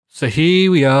So here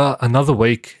we are, another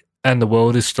week, and the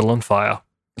world is still on fire.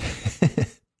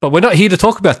 But we're not here to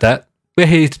talk about that. We're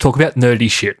here to talk about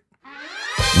nerdy shit.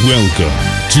 Welcome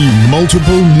to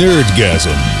Multiple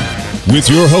Nerdgasm with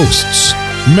your hosts,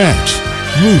 Matt,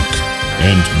 Luke,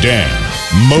 and Dan.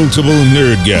 Multiple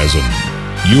Nerdgasm,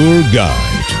 your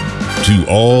guide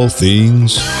to all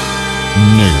things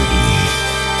nerdy.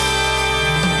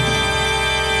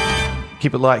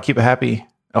 Keep it light, keep it happy.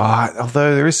 Oh,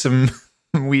 although there is some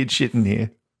weird shit in here.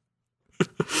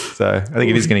 So I think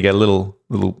it is going to get a little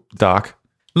dark.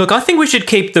 Look, I think we should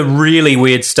keep the really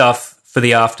weird stuff for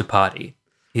the after party,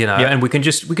 you know, and we can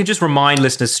just remind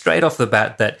listeners straight off the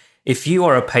bat that if you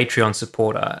are a Patreon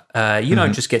supporter, you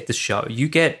don't just get the show. You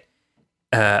get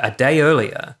a day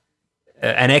earlier,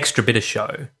 an extra bit of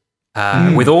show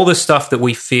with all the stuff that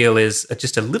we feel is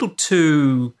just a little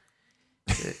too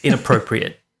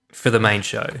inappropriate for the main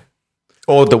show.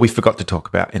 Or that we forgot to talk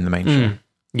about in the main show.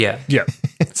 Yeah. Yeah.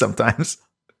 Sometimes.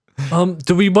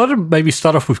 Do we want to maybe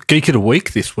start off with Geek of the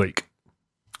Week this week?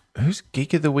 Who's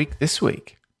Geek of the Week this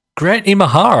week? Grant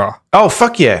Imahara. Oh,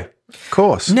 fuck yeah. Of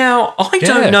course. Now, I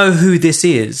don't know who this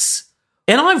is.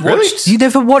 And I've watched... You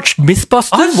never watched Mythbusters?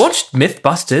 I've watched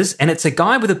Mythbusters, and it's a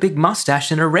guy with a big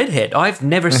mustache and a redhead. I've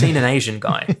never seen an Asian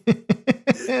guy.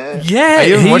 Yeah. I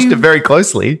even watched it very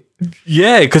closely.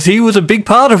 Yeah, because he was a big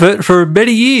part of it for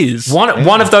many years.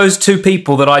 One of those two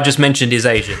people that I just mentioned is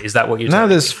Asian. Is that what you're saying? No,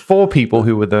 there's 4 people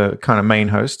who were the kind of main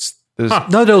hosts. There's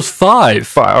No, there was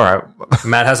 5. All right.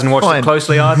 Matt hasn't watched Fine. it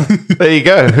closely, Arden. There you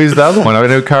go. Who's the other one? I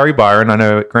know Kari Byron. I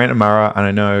know Grant Imahara. And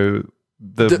I know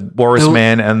the Walrus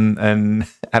Man and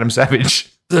Adam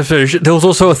Savage. There was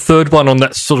also a third one on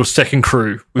that sort of second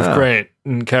crew with Grant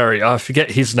and Carrie. I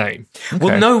forget his name. Okay.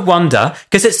 Well, no wonder,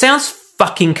 because it sounds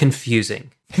fucking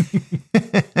confusing.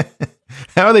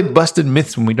 How are they busted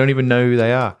myths when we don't even know who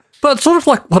they are? But it's sort of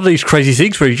like one of these crazy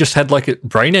things where he just had like a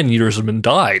brain aneurysm and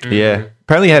died. Yeah.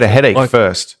 Apparently he had a headache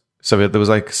first. So there was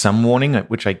like some warning,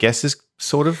 which I guess is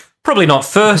sort of... Probably not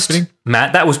first,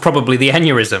 Matt. That was probably the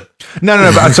aneurysm. No.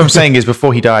 But what I'm saying is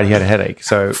before he died, he had a headache.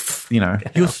 So, you know.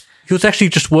 He was actually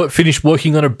just finished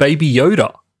working on a Baby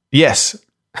Yoda. Yes.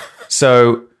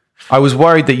 So I was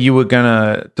worried that you were going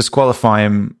to disqualify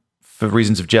him for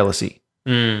reasons of jealousy.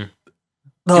 No,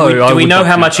 Do we know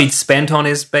how much he'd spent on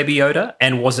his Baby Yoda?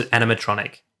 And was it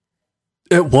animatronic?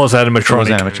 It was animatronic. It was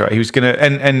animatronic. He was going to,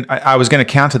 and I was going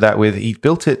to counter that with he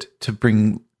built it to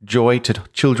bring joy to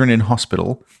children in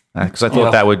hospital because I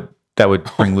thought that would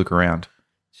bring Luke around.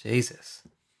 Jesus.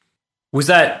 Was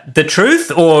that the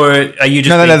truth, or are you just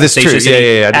No, being that's true. facetious and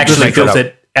he Yeah. actually built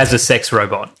it as a sex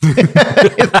robot? Yeah,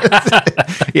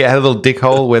 it had a little dick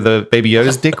hole where the Baby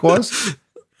Yoda's dick was.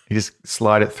 You just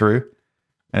slide it through,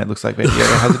 and it looks like Baby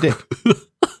Yoda has a dick.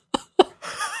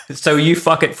 So you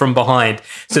fuck it from behind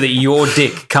so that your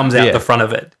dick comes out the front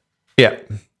of it. Yeah.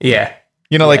 Yeah.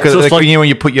 You know, like, So it's like- you know, when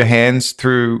you put your hands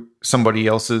through somebody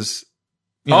else's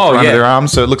front of their arm,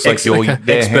 so it looks like you're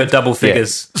their expert hand. double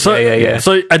figures. So, Yeah.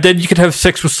 So, and then you can have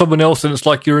sex with someone else and it's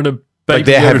like you're in a Like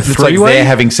Baby Yoda it's like three-way? they're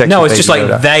having sex. No, with it's just Baby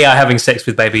like Yoda. they are having sex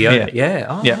with Baby Yoda. Yeah.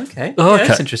 Oh, Yeah. okay. Oh, Yeah, that's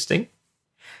okay. interesting.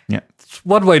 Yeah. It's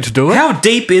one way to do it. How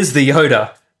deep is the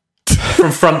Yoda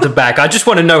from front to back? I just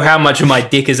want to know how much of my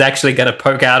dick is actually going to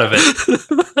poke out of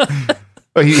it.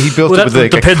 Well, he built Well, it with that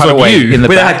like a depends on cutaway you. in the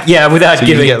back. Without So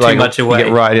you giving get, too like, much you away.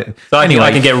 get right. So I Anyway.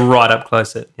 can get right up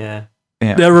close it. Yeah.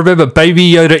 Now remember,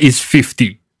 Baby Yoda is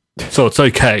 50, so it's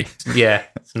okay. Yeah.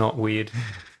 It's not weird.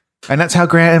 And that's how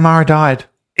Grant Imahara died.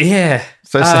 Yeah.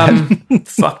 So sad.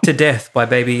 Fucked to death by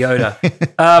Baby Yoda.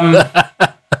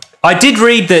 I did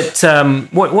read that.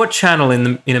 What channel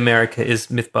in America is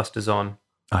Mythbusters on?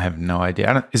 I have no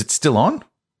idea. Is it still on?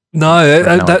 No,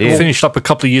 that idea. finished up a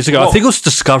couple of years ago. I Well, think it was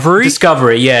Discovery.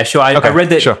 Discovery. Yeah, sure. I read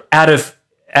that sure. out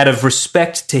of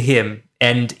respect to him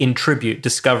and in tribute,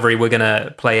 Discovery were going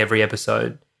to play every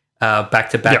episode back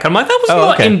to back. Yeah. I'm like, that was Oh,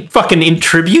 not okay. in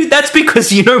tribute. That's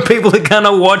because you know people are going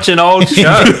to watch an old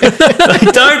show.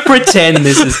 Like, don't pretend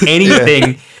this is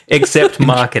anything except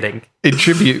marketing. In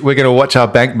tribute, we're going to watch our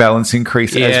bank balance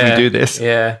increase as we do this.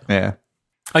 Yeah. Yeah.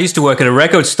 I used to work at a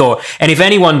record store, and if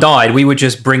anyone died, we would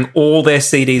just bring all their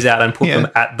CDs out and put them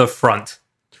at the front.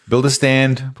 Build a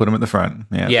stand, put them at the front.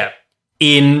 Yeah. Yeah.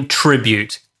 In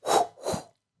tribute.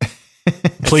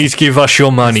 Please give us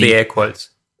your money. The air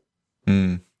quotes.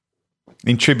 In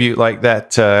tribute, like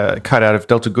that cutout of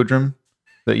Delta Goodrum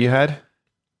that you had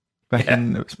back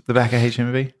in the back of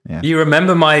HMV. Yeah. You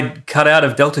remember my cutout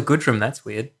of Delta Goodrum? That's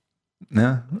weird.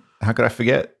 No. How could I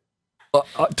forget?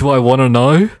 Do I want to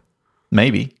know?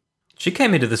 Maybe. She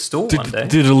came into the store one day.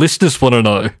 Do the listeners want to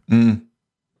know?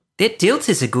 That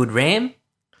Delta's a good ram.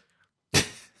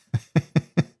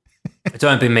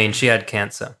 Don't be mean. She had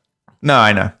cancer. No,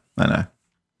 I know.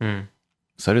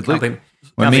 So did Luke. Can't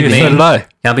Well, be me- So did I.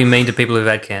 Can't be mean to people who've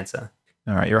had cancer.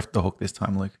 All right, you're off the hook this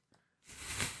time, Luke.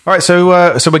 All right, so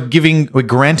we're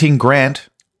granting Grant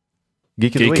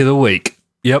Geek of the Geek Week. of the week.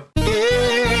 Yep.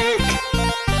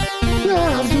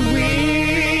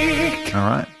 All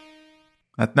right.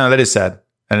 No, that is sad,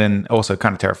 and then also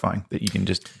kind of terrifying that you can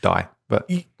just die. But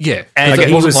Yeah. And Like, it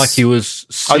he wasn't was- like he was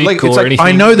sick it's or like, anything.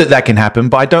 I know that can happen,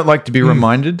 but I don't like to be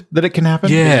reminded that it can happen.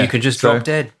 Yeah. You could just So- drop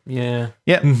dead. Yeah.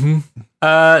 Yeah.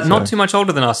 Not too much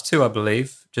older than us, too, I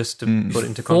believe, just to put it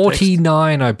into context.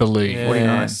 49, I believe.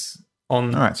 Yes.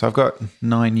 On All right, so I've got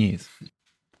 9 years.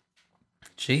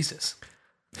 Jesus.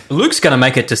 Luke's going to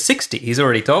make it to 60. He's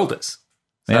already told us.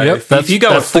 So Yep, if you go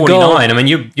at that's the goal. 49, I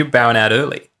mean, you're bowing out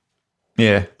early.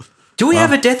 Yeah. Do we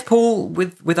have a death pool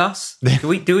with us? Do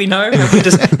we know?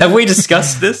 Have we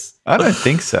discussed this? I don't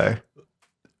think so.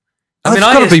 I mean, It's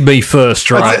got to be me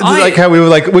first, right? It's like how we were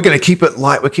like, we're going to keep it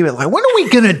light. We're keeping it light. When are we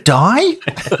going to die?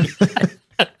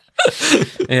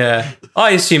 Yeah.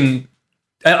 I assume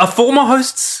are former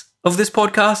hosts of this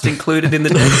podcast included in the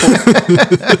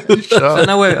death pool? Sure.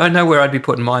 I know where I'd be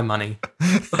putting my money.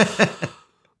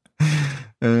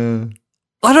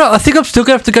 I think I'm still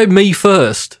going to have to go me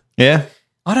first. Yeah.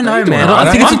 I don't know, man.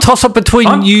 I think it's a toss-up between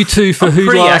I'm- you two for I'm who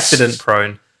pretty lasts. accident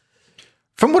prone.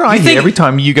 From what I hear, think- every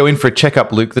time you go in for a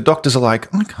checkup, Luke, the doctors are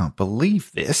like, I can't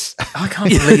believe this. I can't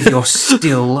believe you're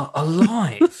still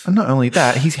alive. And not only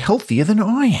that, he's healthier than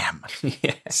I am.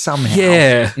 Somehow.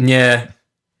 Yeah. Yeah.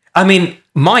 I mean,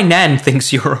 my nan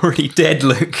thinks you're already dead,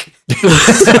 Luke.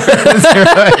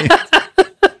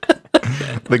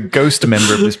 The ghost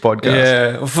member of this podcast.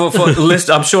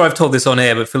 Yeah. I'm sure I've told this on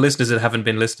air, but for listeners that haven't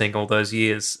been listening all those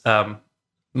years, how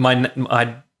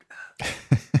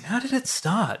did it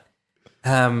start?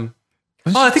 I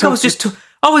think I was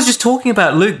just talking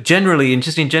about Luke generally and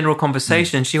just in general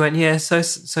conversation. And she went, "Yeah, so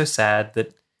sad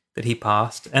that he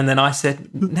passed." And then I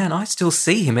said, "Nan, I still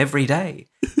see him every day."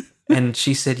 And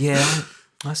she said, "Yeah,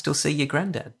 I still see your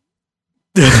granddad."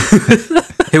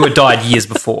 Who had died years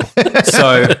before.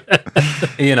 So,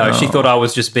 she thought I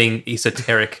was just being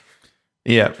esoteric.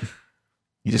 Yeah.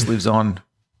 He just lives on,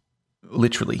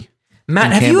 literally. Matt,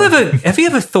 In have you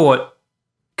ever thought,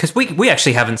 because we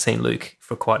actually haven't seen Luke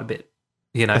for quite a bit,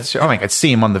 I could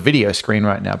see him on the video screen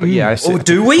right now, but yeah, I see. Or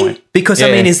do we? Because, I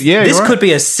Yeah. mean, Yeah, you're this right. could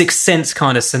be a Sixth Sense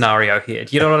kind of scenario here.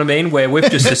 Do you know what I mean? Where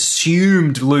we've just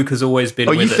assumed Luke has always been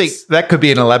Oh, with you think us. that could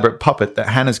be an elaborate puppet that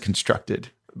Hannah's constructed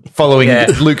following Yeah.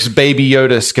 Luke's Baby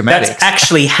Yoda schematics? That's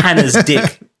actually Hannah's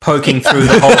dick poking through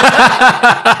the hole.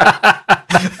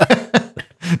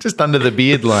 Just under the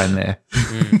beard line there.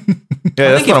 Yeah,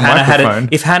 I that's think not a microphone.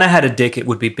 if Hannah had a dick, it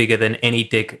would be bigger than any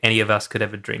dick any of us could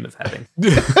ever dream of having.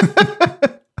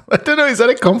 I don't know. Is that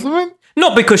a compliment?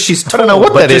 Not because she's tall, don't know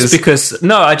what but that just is. because...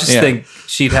 No, I just Yeah. think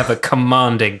she'd have a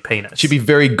commanding penis. She'd be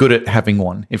very good at having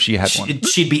one if she had one.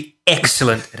 She'd be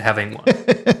excellent at having one.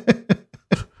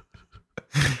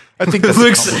 I think that's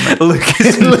a compliment. Luke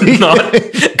is not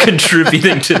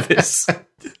contributing to this.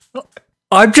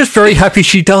 I'm just very happy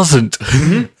she doesn't.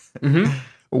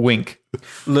 Wink.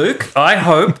 Luke, I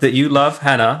hope that you love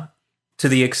Hannah to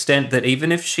the extent that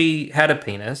even if she had a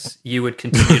penis, you would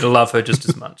continue to love her just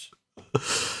as much.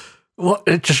 What?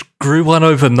 It just grew one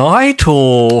overnight,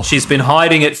 or She's been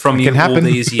hiding it from you can all happen.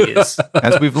 these years.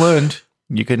 As we've learned,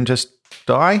 you can just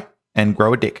die and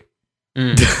grow a dick.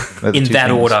 They're the In two that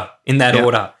things. order. In that Yeah.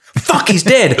 order. Fuck, he's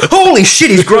dead. Holy shit,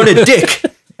 he's grown a dick.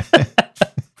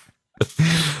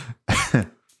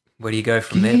 Where do you go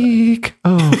from there? Geek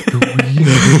of the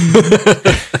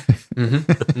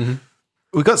week.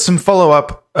 We got some follow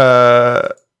up.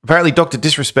 Apparently, Dr.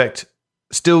 Disrespect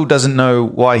still doesn't know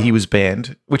why he was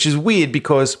banned, which is weird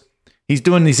because he's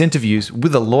doing these interviews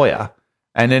with a lawyer.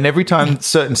 And then every time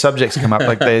certain subjects come up,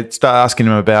 like they start asking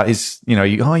him about his, he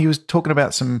was talking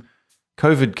about some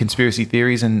COVID conspiracy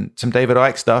theories and some David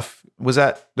Icke stuff. Was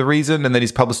that the reason? And then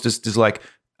his publicist is like,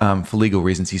 for legal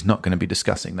reasons, he's not going to be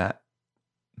discussing that.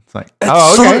 It's like,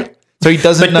 okay. So he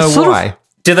doesn't know why.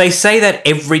 Do they say that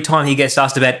every time he gets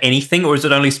asked about anything, or is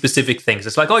it only specific things?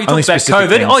 It's like, oh, you Only talked about specific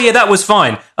COVID. things. Oh, yeah, that was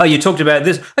fine. Oh, you talked about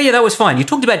this. Oh, yeah, that was fine. You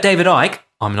talked about David Icke.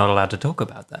 I'm not allowed to talk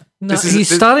about that. no, he's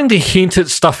starting to hint at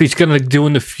stuff he's going to do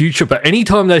in the future. But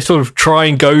anytime they sort of try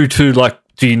and go to like,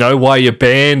 do you know why you're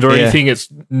banned or Yeah. anything? It's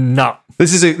no.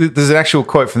 There's an actual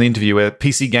quote from the interview where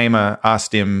PC Gamer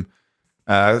asked him.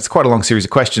 It's quite a long series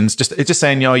of questions. It's just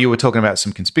saying, you were talking about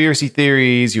some conspiracy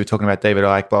theories. You were talking about David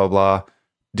Icke, blah blah blah.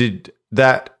 Did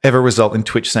that ever result in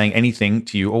Twitch saying anything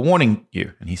to you or warning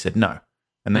you? And he said no.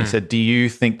 And they said, do you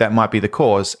think that might be the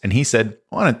cause? And he said,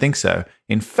 well, I don't think so.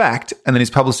 In fact, and then his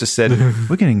publicist said,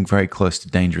 we're getting very close to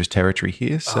dangerous territory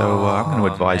here, so I'm going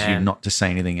to advise you not to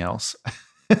say anything else.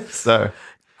 So,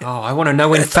 I want to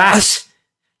know in fact.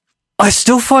 I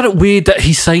still find it weird that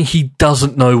he's saying he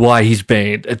doesn't know why he's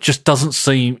banned. It just doesn't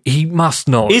seem... He must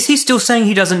know. Is he still saying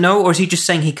he doesn't know, or is he just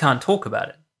saying he can't talk about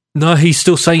it? No, he's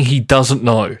still saying he doesn't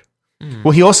know.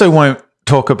 Well, he also won't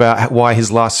talk about why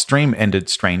his last stream ended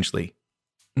strangely.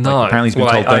 No. Apparently he's been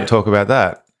told don't talk about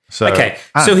that. So, okay,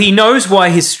 so he knows why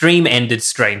his stream ended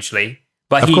strangely,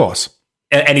 but of course.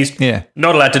 And he's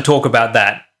not allowed to talk about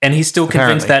that. And he's still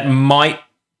convinced that might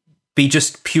be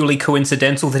just purely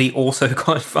coincidental that he also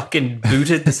got fucking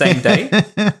booted the same day.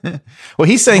 Well,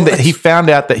 he's saying that he found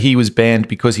out that he was banned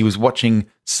because he was watching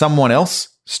someone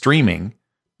else streaming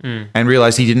and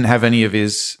realized he didn't have any of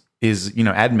his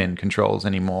admin controls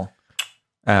anymore.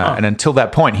 And until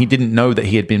that point, he didn't know that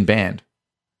he had been banned.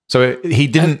 So he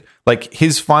didn't,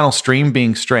 his final stream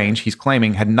being strange, he's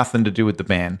claiming had nothing to do with the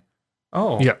ban.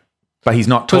 Oh. Yeah. But he's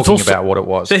not talking about what it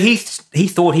was. So he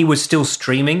thought he was still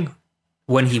streaming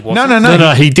when he wasn't?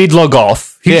 No, he did log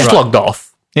off. He just logged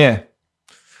off. Yeah.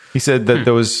 He said that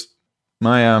there was,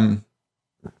 my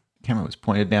camera was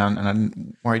pointed down and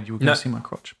I'm worried you were going to see my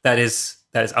crotch. That is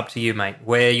up to you, mate.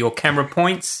 Where your camera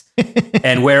points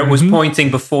and where it was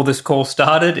pointing before this call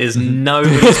started is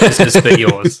nobody's business but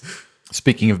yours.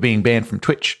 Speaking of being banned from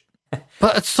Twitch.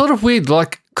 But it's sort of weird,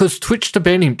 because Twitch to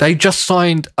ban him, they just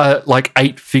signed a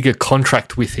 8-figure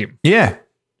contract with him. Yeah.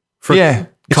 For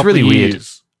it's really weird.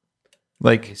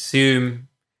 I assume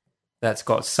that's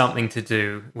got something to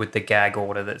do with the gag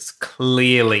order that's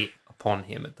clearly upon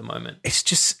him at the moment.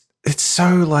 It's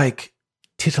so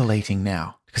titillating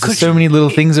now. Because there's so many little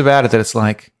things about it that it's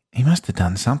he must have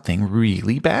done something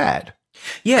really bad.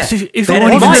 Yeah. If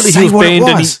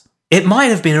it might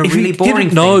have been a really boring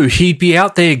thing. No, he'd be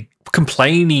out there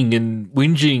complaining and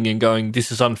whinging and going,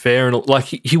 this is unfair. And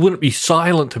he wouldn't be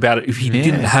silent about it if he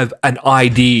didn't have an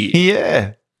idea.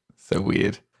 Yeah. So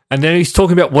weird. And then he's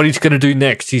talking about what he's going to do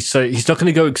next. He's not going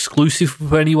to go exclusive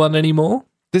with anyone anymore.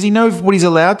 Does he know what he's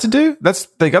allowed to do? That's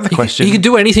the other question. He can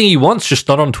do anything he wants, just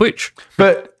not on Twitch.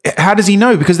 But how does he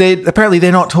know? Because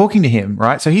they're not talking to him,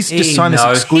 right? So he's just signed this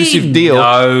exclusive deal.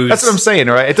 That's what I'm saying,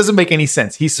 right? It doesn't make any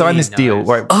sense. He signed this deal.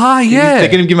 Right? They're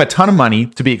going to give him a ton of money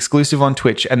to be exclusive on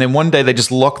Twitch, and then one day they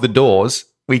just lock the doors.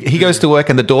 He goes to work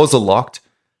and the doors are locked,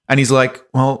 and he's like,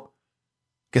 well,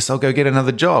 guess I'll go get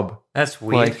another job. That's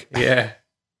weird. Yeah.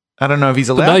 I don't know if he's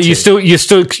allowed to. You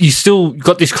still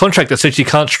got this contract that says you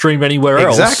can't stream anywhere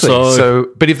else. Exactly.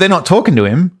 So, but if they're not talking to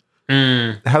him,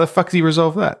 how the fuck does he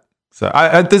resolve that? So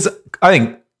I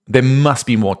think there must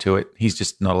be more to it. He's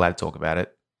just not allowed to talk about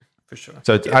it. For sure.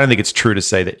 So I don't think it's true to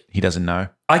say that he doesn't know.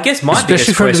 I guess my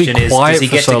biggest question is, does he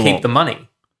get to keep the money?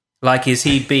 Is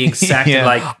he being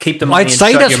sacked keep the money? I'd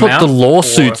say that's what the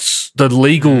lawsuits, the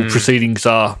legal proceedings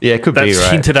are. Yeah, it could be, right? That's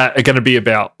hinted at are going to be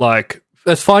about.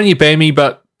 That's fine, you ban me,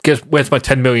 but where's my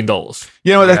 $10 million?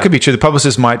 You know what, that could be true. The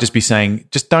publicist might just be saying,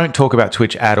 just don't talk about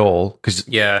Twitch at all because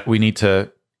we need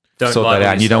to sort that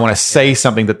out. And you don't want to say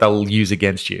something that they'll use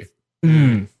against you.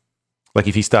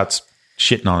 If he starts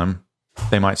shitting on them,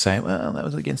 they might say, well, that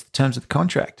was against the terms of the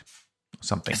contract or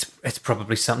something. It's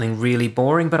probably something really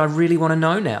boring, but I really want to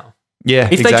know now. Yeah,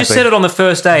 if they just said it on the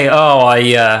first day,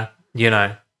 I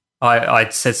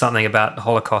said something about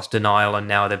Holocaust denial and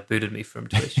now they've booted me from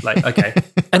Twitch. Okay.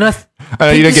 And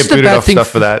you don't get booted off stuff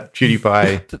for that.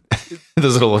 PewDiePie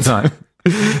does it all the time.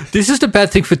 This is the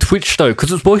bad thing for Twitch, though,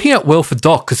 because it's working out well for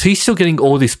Doc because he's still getting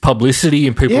all this publicity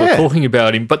and people are talking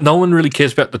about him, but no one really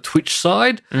cares about the Twitch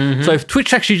side. Mm-hmm. So if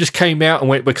Twitch actually just came out and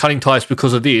went, we're cutting ties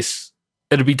because of this,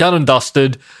 it'd be done and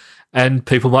dusted and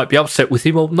people might be upset with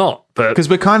him or not. Because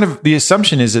the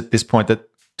assumption is at this point that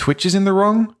Twitch is in the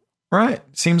wrong. Right,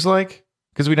 seems like,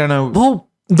 because we don't know. Well,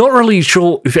 not really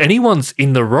sure if anyone's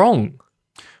in the wrong.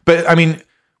 But, I mean,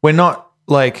 we're not,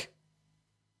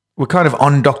 we're kind of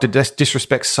on Dr.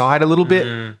 Disrespect's side a little bit.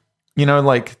 You know,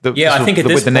 I think at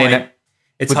this point,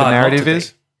 it's hard the narrative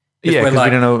is. Yeah, because we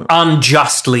don't know.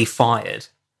 Unjustly fired.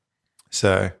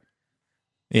 So,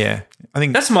 yeah. I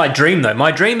think that's my dream, though.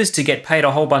 My dream is to get paid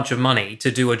a whole bunch of money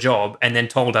to do a job and then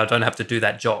told I don't have to do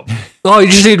that job. You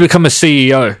just need to become a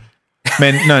CEO.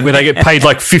 Man, no, where they get paid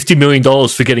 $50 million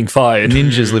for getting fired.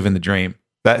 Ninjas live in the dream.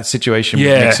 That situation with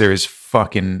Mixer is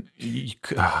fucking.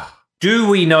 Do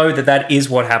we know that is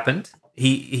what happened?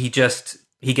 He gets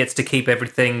to keep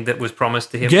everything that was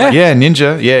promised to him. Yeah,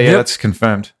 Ninja. Yeah, that's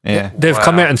confirmed. Yeah, they've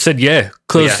come out and said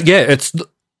because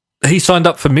he signed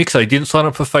up for Mixer. He didn't sign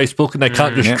up for Facebook, and they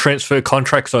can't just transfer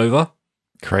contracts over.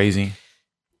 Crazy.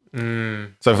 So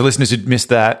for listeners who missed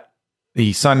that.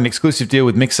 he signed an exclusive deal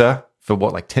with Mixer for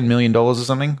what, like $10 million or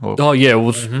something? Oh yeah, it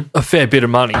was a fair bit of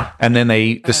money. And then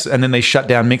they shut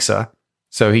down Mixer,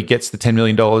 so he gets the $10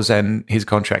 million, and his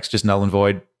contract's just null and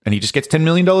void, and he just gets $10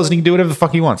 million, and he can do whatever the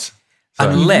fuck he wants. So.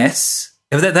 Unless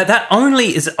that only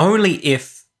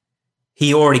if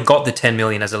he already got the 10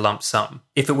 million as a lump sum.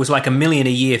 If it was like $1 million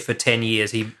a year for 10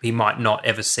 years, he might not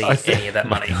ever see any of that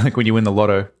money. Like when you win the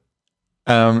lotto.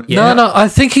 No, I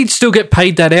think he'd still get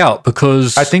paid that out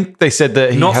because I think they said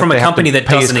that not from a company that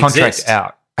doesn't exist.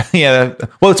 Out. Yeah,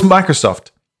 well, it's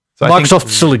Microsoft. So Microsoft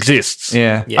still exists.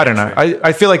 Yeah, I don't know.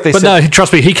 I feel like they. But no,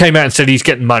 trust me, he came out and said he's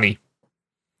getting money.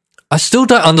 I still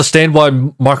don't understand why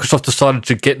Microsoft decided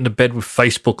to get into bed with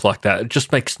Facebook like that. It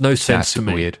just makes no sense to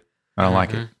me. Weird. I don't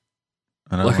like it.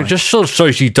 It just sort of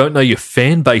shows you don't know your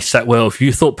fan base that well. If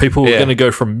you thought people were going to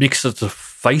go from Mixer to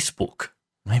Facebook.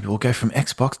 Maybe we'll go from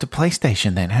Xbox to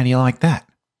PlayStation then. How do you like that?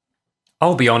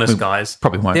 I'll be honest, guys.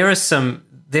 Probably won't.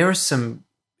 There are some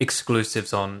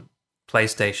exclusives on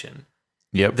PlayStation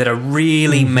that are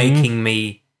really making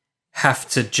me have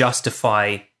to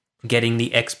justify getting the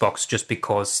Xbox just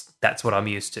because that's what I'm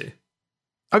used to.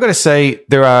 I got to say,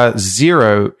 there are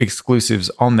 0 exclusives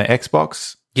on the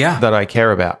Xbox that I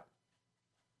care about.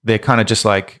 They're kind of just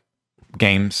like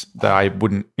games that I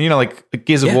wouldn't, like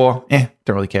Gears of War, don't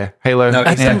really care. Halo, no,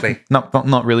 exactly.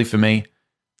 Not really for me.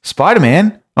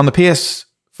 Spider-Man on the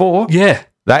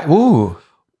PS4,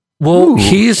 Well,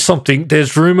 here's something.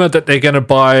 There's rumor that they're going to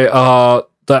buy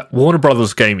that Warner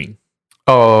Brothers Gaming.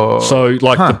 Oh, so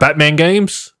like the Batman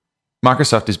games,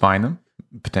 Microsoft is buying them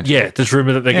potentially. Yeah, there's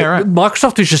rumor that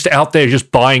Microsoft is just out there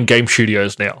just buying game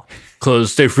studios now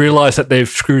because they've realized that they've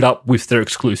screwed up with their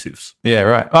exclusives. Yeah,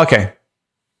 right. Okay.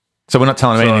 So we're not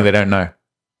telling them anything they don't know.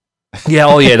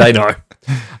 Yeah, they know.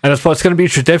 And that's why it's going to be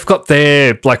interesting. They've got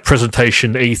their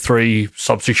presentation E3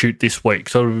 substitute this week.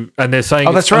 So, and they're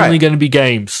saying it's only going to be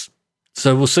games.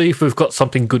 So we'll see if we've got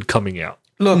something good coming out.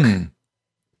 Look,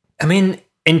 I mean,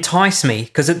 entice me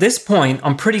because at this point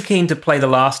I'm pretty keen to play The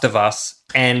Last of Us,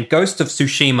 and Ghost of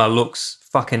Tsushima looks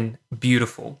fucking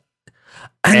beautiful.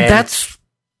 And that's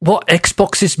what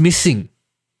Xbox is missing.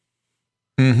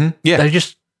 Mm-hmm. Yeah, they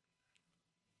just.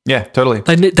 Yeah, totally.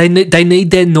 They need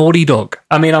their Naughty Dog.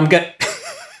 I mean, I'm getting.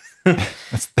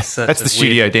 That's the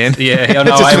studio, Dan. Yeah, I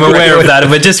know. I'm aware of that,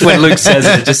 but just when Luke says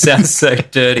it, it just sounds so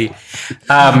dirty. It's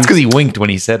because he winked when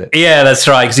he said it. Yeah, that's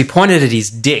right. Because he pointed at his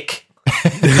dick.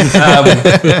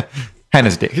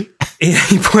 Hannah's dick. Yeah,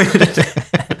 he pointed at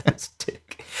Hannah's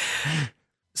dick.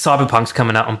 Cyberpunk's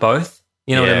coming out on both.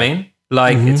 You know what I mean?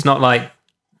 Like, it's not like,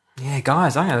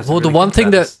 guys. The one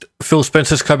thing that Phil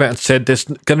Spencer's come out and said, there's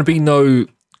going to be no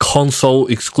console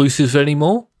exclusives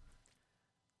anymore.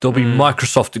 There'll be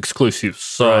Microsoft exclusives.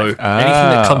 So anything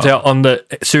that comes out on the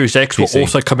Series X will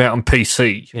also come out on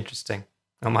PC. Interesting.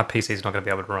 Well, my PC's not going to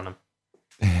be able to run them.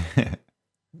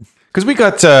 Because we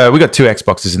got 2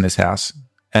 Xboxes in this house,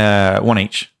 one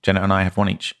each. Jenna and I have one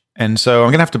each, and so I'm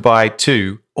going to have to buy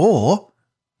 2, or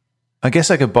I guess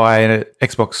I could buy an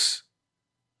Xbox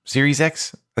Series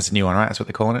X. That's a new one, right? That's what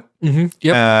they're calling it. Mm-hmm.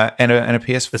 Yep. And a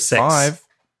PS5.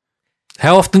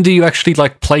 How often do you actually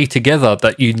play together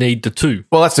that you need the 2?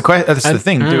 Well, that's the the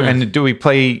thing. Do we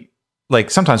play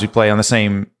sometimes we play on the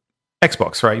same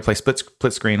Xbox, right? You play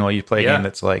split screen, or you play a game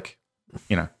that's on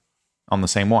the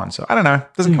same one. So I don't know.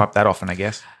 It doesn't come up that often, I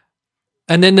guess.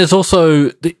 And then there's also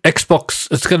the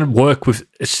Xbox. It's going to work with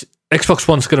Xbox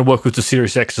One's going to work with the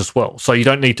Series X as well. So you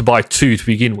don't need to buy 2 to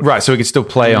begin with. Right. So we can still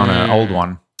play on an old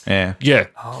one. Yeah. Yeah.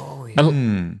 Oh,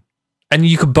 yeah. And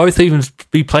you could both even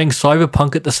be playing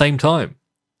Cyberpunk at the same time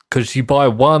because you buy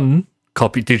one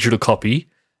digital copy,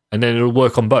 and then it'll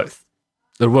work on both.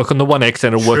 It'll work on the One X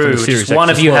and it'll work on the Series X. One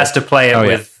of you has to play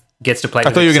it gets to play. I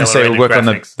thought you were going to say it'll work on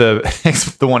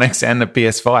the One X and the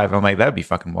PS5. I'm like, that'd be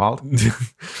fucking wild.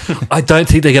 I don't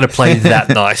think they're going to play that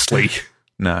nicely.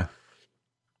 No.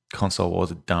 Console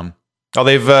wars are dumb. Oh,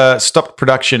 they've stopped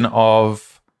production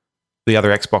of the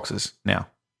other Xboxes now.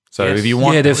 So if you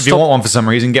want one for some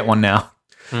reason, get one now.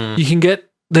 You can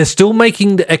get. They're still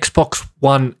making the Xbox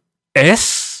One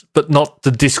S, but not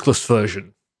the discless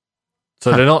version.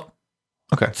 So they're not.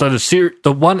 Okay. So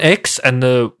the One X and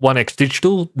the One X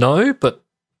digital, no, but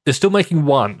they're still making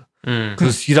one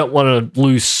because you don't want to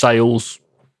lose sales.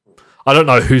 I don't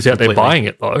know who's out there buying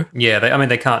it though. Yeah,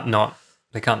 they can't not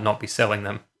be selling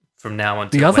them from now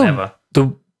until whenever.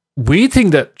 The weird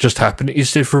thing that just happened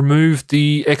is they've removed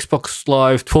the Xbox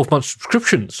Live 12-month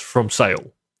subscriptions from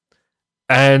sale.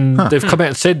 And they've come out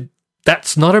and said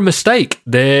that's not a mistake.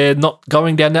 They're not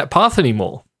going down that path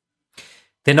anymore.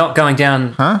 They're not going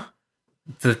down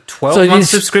the 12-month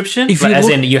subscription?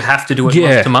 In you have to do it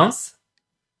month to month?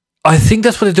 I think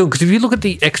that's what they're doing, because if you look at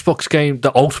the Xbox game,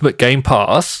 the Ultimate Game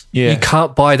Pass, you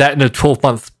can't buy that in a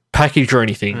 12-month package or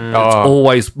anything. It's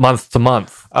always month to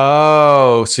month.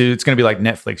 Oh, so it's going to be like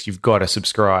Netflix. You've got to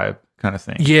subscribe kind of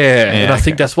thing. Yeah, and I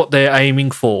think that's what they're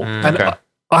aiming for. And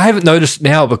I haven't noticed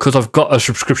now because I've got a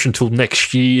subscription till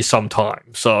next year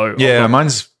sometime. So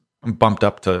mine's bumped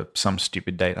up to some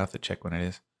stupid date. I have to check when it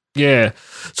is. Yeah.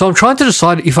 So I'm trying to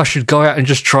decide if I should go out and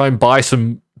just try and buy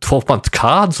some 12-month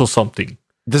cards or something.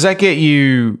 Does that get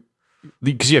you...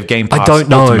 Because you have Game Pass I don't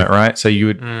know. Ultimate, right? So you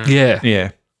would...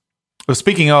 Yeah. Well,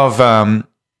 speaking of...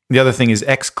 the other thing is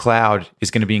xCloud is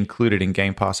going to be included in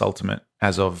Game Pass Ultimate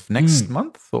as of next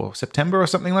month or September or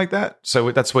something like that.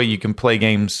 So that's where you can play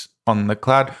games on the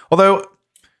cloud. Although...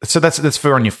 So that's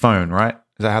for on your phone, right?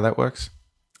 Is that how that works?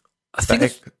 I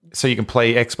think... So you can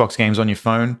play Xbox games on your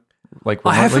phone? Like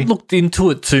remotely? I haven't looked into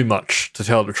it too much, to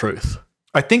tell the truth.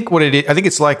 I think what it is, I think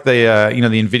it's like the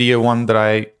the Nvidia one that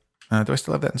I do I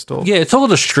still have that installed? Yeah, it's all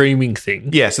the streaming thing.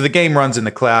 Yeah, so the game runs in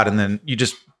the cloud, and then you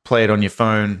just play it on your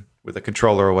phone with a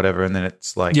controller or whatever, and then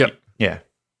it's like yeah.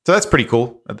 So that's pretty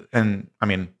cool. And I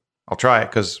mean, I'll try it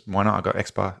because why not? I got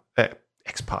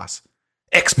XPass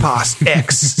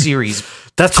X series.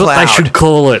 That's cloud. What they should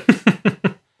call it.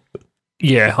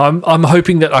 Yeah, I'm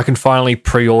hoping that I can finally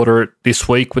pre-order it this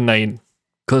week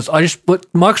because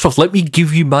Microsoft, let me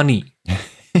give you money.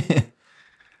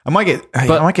 I might get a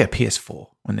PS4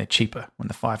 when they're cheaper, when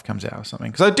the 5 comes out or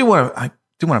something. Because I do want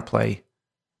to play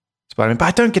Spider-Man, but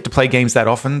I don't get to play games that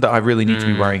often that I really need to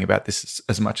be worrying about this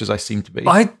as much as I seem to be.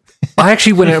 I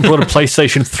actually went out and bought a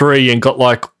PlayStation 3 and got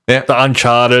like the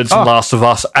Uncharted and Last of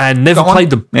Us and never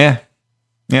played them. Yeah.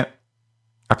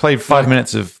 I played 5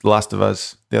 minutes of The Last of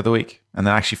Us the other week and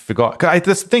then I actually forgot.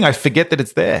 That's the thing, I forget that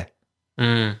it's there.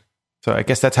 So I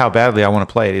guess that's how badly I want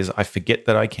to play it, is I forget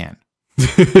that I can.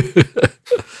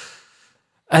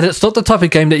 And it's not the type of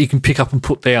game that you can pick up and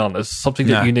put down. It's something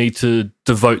that you need to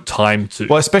devote time to.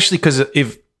 Well, especially because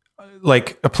if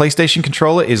like a PlayStation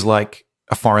controller is like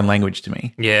a foreign language to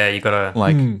me. Yeah, you gotta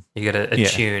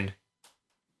attune.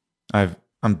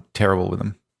 I'm terrible with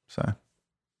them. So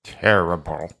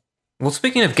terrible. Well,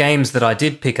 speaking of games that I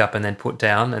did pick up and then put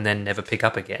down and then never pick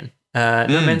up again, No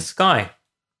Man's Sky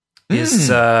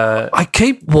is... I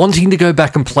keep wanting to go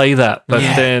back and play that, but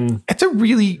then... It's a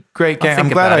really great game. I'm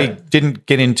glad I didn't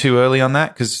get in too early on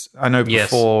that, because I know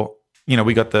before,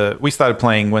 we started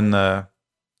playing when the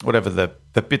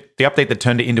update that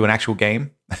turned it into an actual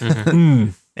game.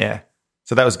 Yeah.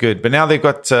 So that was good. But now they've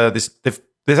got there's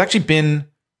actually been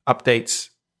updates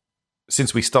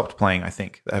since we stopped playing, I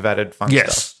think, that have added fun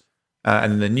stuff.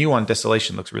 And the new one,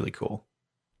 Desolation, looks really cool.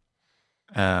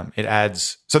 It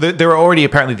adds... So there are already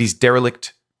apparently these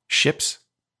derelict ships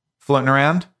floating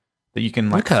around that you can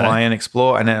fly and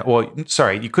explore. And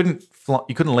you couldn't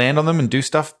land on them and do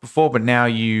stuff before, but now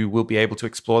you will be able to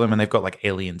explore them, and they've got like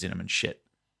aliens in them and shit.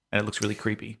 And it looks really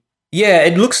creepy. Yeah,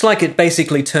 it looks like it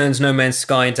basically turns No Man's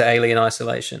Sky into Alien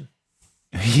Isolation.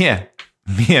 Yeah,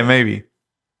 maybe.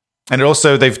 And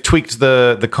they've tweaked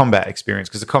the combat experience,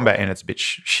 because the combat in it's a bit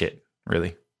shit,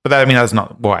 really. But that's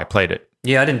not why I played it.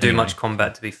 Yeah, I didn't do much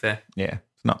combat, to be fair. Yeah,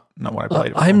 it's not what I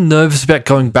played. I'm nervous about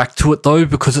going back to it, though,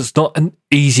 because it's not an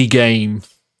easy game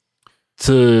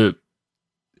to...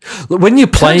 When you're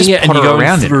playing it and you're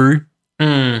going through...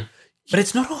 But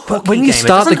it's not a hockey But when you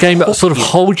start the game, it sort of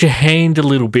holds your hand a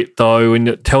little bit, though, and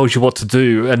it tells you what to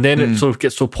do. And then it sort of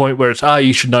gets to a point where it's,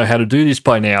 you should know how to do this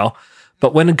by now.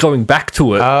 But when going back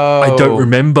to it, I don't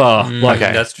remember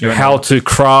that's true. how to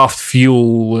craft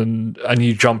fuel and a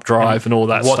new jump drive and all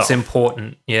that stuff. What's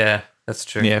important. Yeah, that's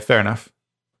true. Yeah, fair enough.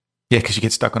 Yeah, because you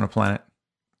get stuck on a planet.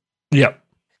 Yep.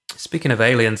 Speaking of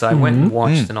aliens, I went and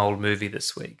watched an old movie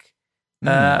this week.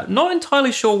 Not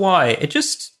entirely sure why. It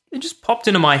just popped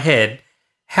into my head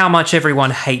how much everyone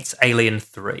hates Alien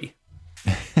 3.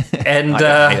 And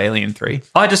I hate Alien 3.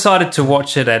 I decided to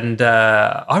watch it, and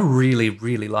I really,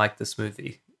 really like this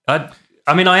movie. I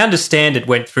understand it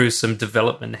went through some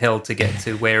development hell to get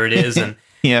to where it is, and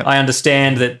I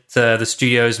understand that the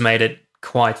studios made it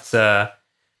quite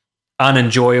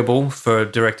unenjoyable for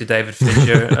director David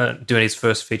Fincher doing his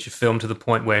first feature film, to the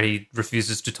point where he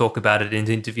refuses to talk about it in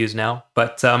interviews now.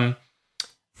 But I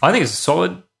think it's a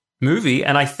solid movie,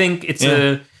 and I think it's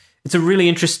a really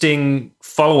interesting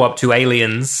follow-up to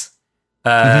Aliens,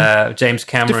 James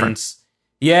Cameron's.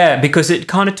 Yeah, because it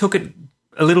kind of took it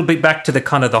a little bit back to the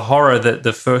kind of the horror that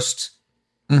the first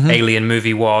Alien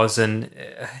movie was, and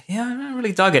I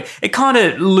really dug it. It kind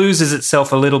of loses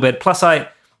itself a little bit. Plus, I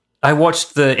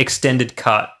watched the extended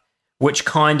cut, which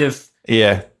kind of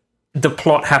the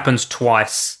plot happens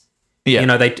twice. Yeah,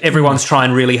 everyone's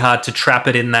trying really hard to trap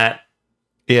it in that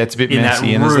Yeah, it's a bit in messy.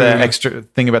 that And there's that room. extra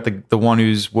thing about the one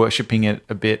who's worshipping it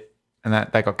a bit, and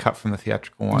that got cut from the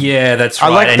theatrical one. Yeah, that's I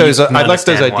right. like and those. you can I like those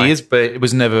understand why. ideas, but it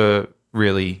was never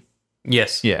really.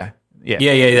 Yes. Yeah.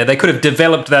 Yeah. They could have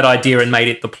developed that idea and made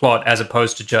it the plot as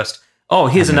opposed to just, oh,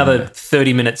 here's another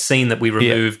 30-minute scene that we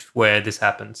removed where this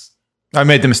happens. I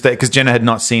made the mistake because Jenna had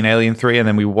not seen Alien 3, and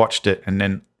then we watched it, and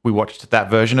then we watched that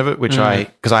version of it, which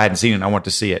because I hadn't seen it, and I wanted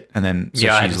to see it, and then so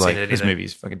Yeah, I hadn't she's like, seen it "This either. movie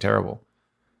is fucking terrible,"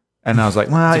 and I was like,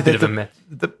 "Well, It's a bit of a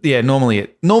mess.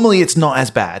 normally it's not as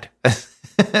bad."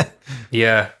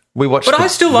 Yeah. We watched, But the I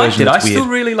still liked version it. I that's still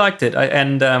weird. really liked it.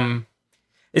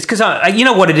 It's because you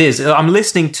know what it is. I'm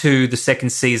listening to the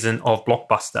second season of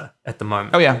Blockbuster at the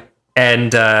moment. Oh yeah,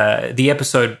 And the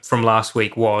episode from last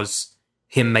week was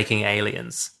him making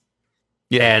aliens.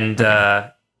 yeah. And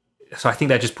so I think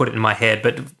that just put it in my head.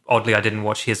 But oddly, I didn't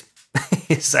watch his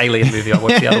Alien movie. I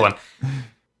watched the other one.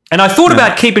 And I thought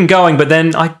about keeping going, but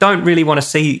then I don't really want to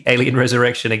see Alien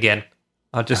Resurrection again.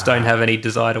 I just don't have any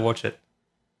desire to watch it.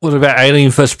 What about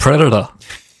Alien vs Predator?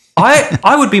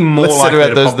 I would be more Let's set likely about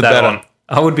to those pop the that better. on.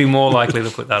 I would be more likely to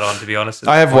put that on, to be honest.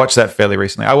 I have watched that fairly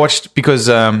recently. I watched because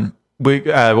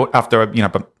we after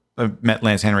I met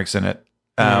Lance Henriksen at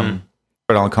Rhode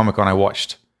Island Comic Con, I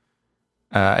watched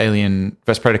Alien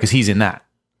vs Predator because he's in that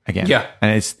again. Yeah.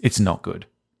 and it's not good.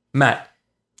 Matt,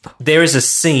 there is a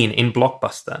scene in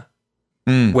Blockbuster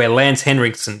where Lance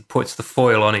Henriksen puts the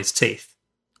foil on his teeth.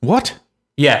 What?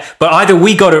 Yeah, but either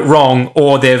we got it wrong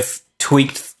or they've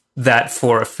tweaked that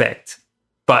for effect.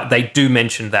 But they do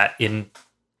mention that in...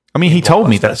 I mean, he told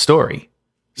me Blockbuster. that story.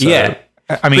 So, Yeah.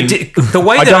 I mean, But the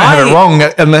way I that don't have it wrong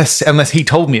unless he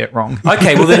told me it wrong.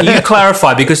 Okay, well then you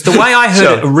clarify, because the way I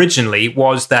heard it Sure. originally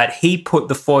was that he put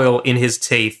the foil in his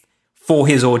teeth for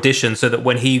his audition so that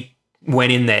when he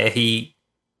went in there, he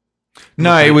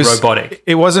No, looked it was robotic.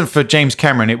 It wasn't for James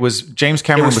Cameron. It was James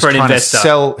Cameron was was for an trying investor. to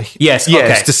sell. Yes,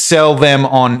 yes, okay. to sell them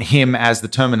on him as the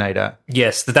Terminator.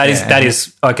 Yes, that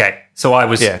is okay. So I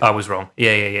was wrong.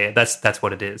 Yeah. That's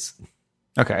what it is.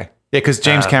 Okay, yeah, because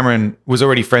James Cameron was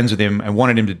already friends with him and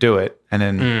wanted him to do it, and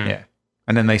then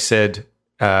and then they said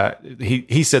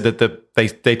he said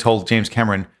that they told James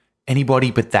Cameron anybody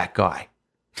but that guy.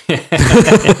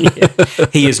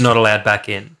 He is not allowed back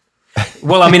in.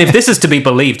 Well, I mean, if this is to be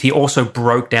believed, he also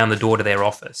broke down the door to their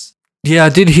office. Yeah, I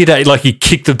did hear that. Like he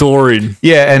kicked the door in.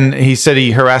 Yeah, and he said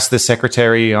he harassed the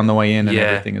secretary on the way in and Yeah.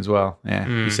 everything as well. Yeah,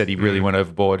 he said he really went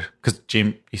overboard because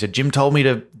Jim told me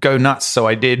to go nuts, so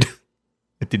I did.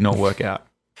 It did not work out.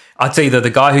 I'll tell you though, the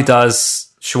guy who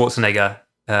does Schwarzenegger,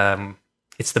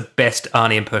 it's the best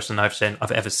Arnie impression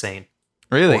I've ever seen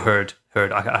Really? or heard.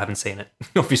 I haven't seen it,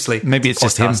 obviously. Maybe it's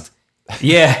just him.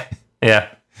 Yeah. All right,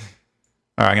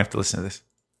 I'm gonna have to listen to this.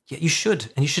 Yeah, you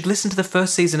should, and you should listen to the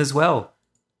first season as well.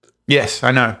 Yes,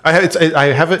 I know. I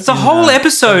have it. It's a whole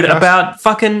episode about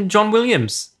fucking John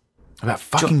Williams, about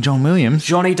fucking John Williams.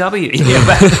 Johnny W. Yeah,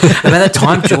 about that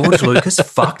time George Lucas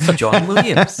fucked John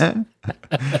Williams. All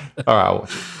right, I'll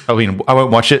watch it. I mean, I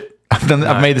won't watch it. I've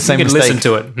made the same You can mistake.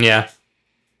 listen to it. Yeah.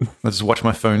 I'll just watch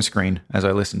my phone screen as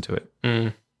I listen to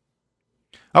it.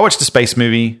 I watched a space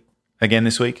movie again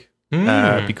this week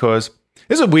because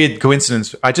this is a weird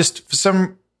coincidence. I just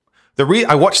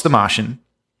I watched The Martian,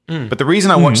 but the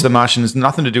reason I watched The Martian has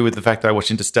nothing to do with the fact that I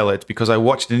watched Interstellar. It's because I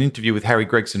watched an interview with Harry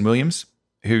Gregson Williams,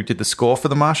 who did the score for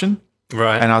The Martian,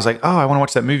 Right. and I was like, oh, I want to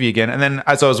watch that movie again. And then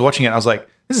as I was watching it, I was like,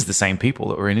 this is the same people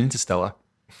that were in Interstellar,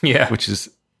 Yeah. which is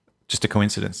just a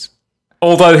coincidence.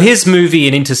 Although his movie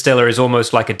in Interstellar is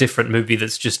almost like a different movie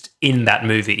that's just in that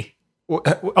movie.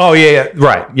 Oh yeah,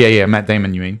 right, yeah. Matt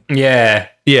Damon, you mean? Yeah.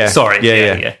 Yeah. Sorry.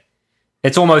 Yeah.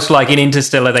 It's almost like in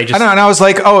Interstellar they just... I know, and I was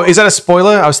like, oh, is that a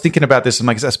spoiler? I was thinking about this. I'm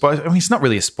like, is that a spoiler? I mean, it's not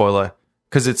really a spoiler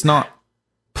because it's not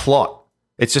plot.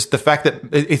 It's just the fact that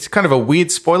it's kind of a weird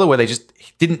spoiler where they just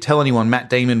didn't tell anyone Matt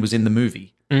Damon was in the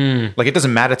movie. Like, it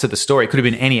doesn't matter to the story. It could have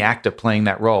been any actor playing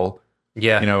that role.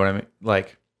 Yeah. You know what I mean?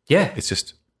 Like, Yeah. it's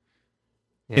just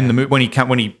in the movie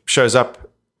when he shows up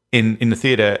in the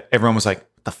theater, everyone was like,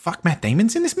 the fuck, Matt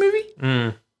Damon's in this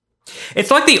movie? It's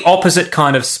like the opposite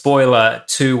kind of spoiler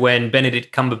to when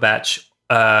Benedict Cumberbatch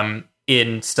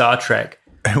in Star Trek.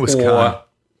 It was Khan.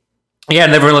 Yeah,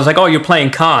 and everyone was like, oh, you're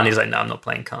playing Khan. He's like, no, I'm not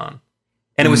playing Khan.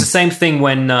 And it was the same thing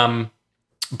when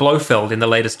Blofeld in the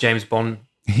latest James Bond,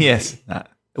 Yes.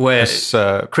 where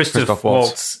Christoph Christoph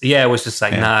Waltz. Waltz, was just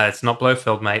like, nah, it's not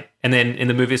Blofeld, mate. And then in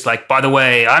the movie, it's like, by the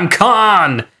way, I'm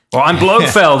Khan, or I'm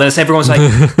Blofeld. And everyone's like,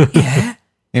 yeah,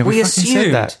 Yeah, we fucking assumed.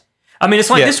 said that. I mean, it's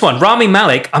like Yeah. this one, Rami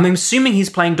Malek. I'm assuming he's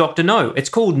playing Dr. No. It's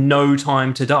called No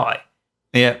Time to Die.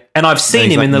 Yeah. And I've seen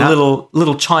he's him like, in the "Nah."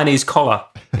 little Chinese collar.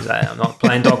 He's like, I'm not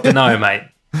playing Dr. No, mate.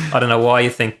 I don't know why you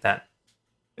think that.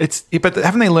 But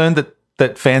haven't they learned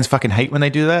that fans fucking hate when they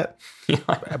do that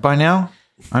by now?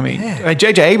 I mean,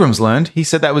 J.J. Abrams learned. He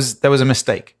said that was a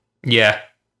mistake. Yeah.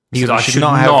 Because So we I should should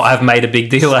not not have made a big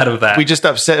deal out of that. We just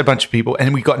upset a bunch of people,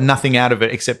 and we got nothing out of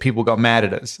it except people got mad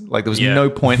at us. Like there was no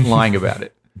point in lying about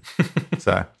it.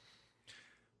 So,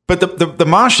 but the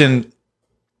Martian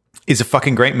is a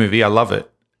fucking great movie. I love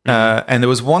it. And there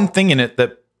was one thing in it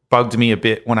that bugged me a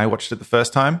bit when I watched it the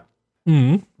first time,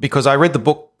 because I read the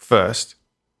book first.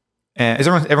 Has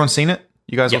everyone seen it?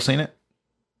 You guys all seen it?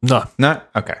 No. No?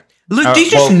 Okay. Luke, do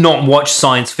you just not watch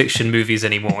science fiction movies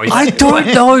anymore? I don't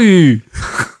know.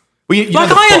 Well, you know Like,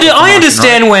 the plot of the I Martian,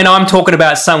 understand right? when I'm talking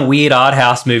about some weird art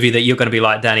house movie that you're going to be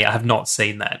like, Danny, I have not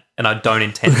seen that, and I don't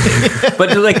intend to.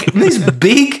 But like these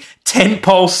big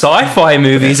tentpole sci-fi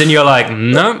movies, and you're like,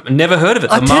 no, never heard of it.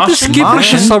 The I tend to Martian. skip it for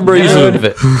Martian? some Never reason. heard of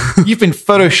it. You've been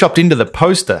photoshopped into the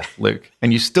poster, Luke,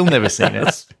 and you've still never seen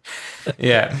it.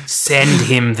 Yeah, send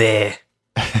him there.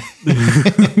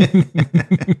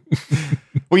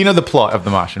 Well, you know the plot of The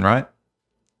Martian, right?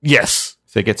 Yes.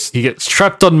 So it gets He gets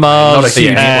trapped on Not Mars a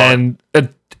huge and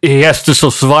he has to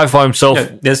sort of survive by himself.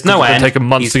 There's no It's gonna end. take him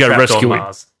months He's to go trapped on rescue him.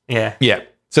 Mars. Yeah. Yeah.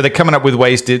 So they're coming up with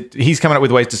ways to. He's coming up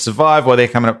with ways to survive, while they're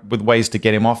coming up with ways to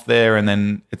get him off there, and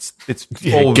then it's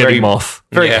all get very him off.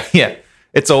 Very, Yeah. yeah.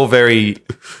 It's all very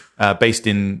based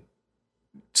in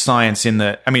science. In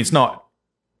that, I mean, it's not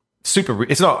super.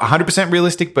 It's not 100%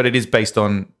 realistic, but it is based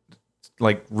on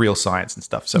like real science and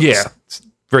stuff. So Yeah. it's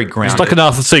very grounded. It's like an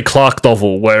Arthur C. Clarke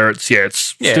novel where it's Yeah,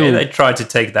 still they tried to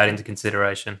take that into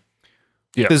consideration.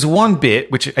 There's one bit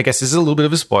which I guess is a little bit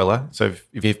of a spoiler. So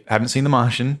if you haven't seen The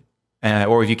Martian,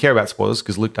 or if you care about spoilers,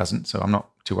 because Luke doesn't, so I'm not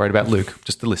too worried about Luke,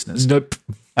 just the listeners. nope.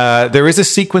 There is a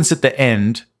sequence at the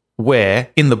end where,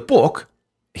 in the book,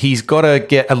 he's got to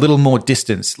get a little more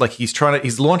distance. Like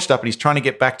he's launched up and he's trying to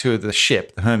get back to the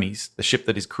ship, the Hermes, the ship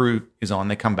that his crew is on.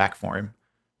 They come back for him,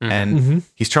 and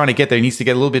he's trying to get there. He needs to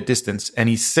get a little bit distance, and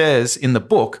he says in the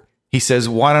book,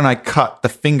 "Why don't I cut the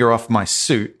finger off my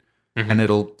suit, and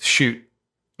it'll shoot,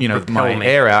 Repel my me.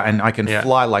 air out, and I can Yeah.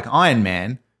 fly like Iron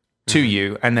Man to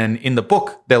you." And then in the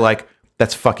book, they're like,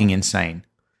 "That's fucking insane."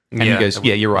 And Yeah, he goes, that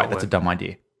 "Yeah, would you're right. not That's a work." dumb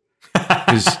idea."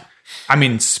 Because I'm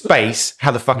in space.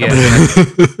 How the fuck am I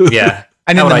going to? Yeah.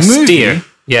 And How in would the I movie, steer?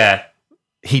 Yeah.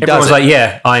 he does Everyone's it. like,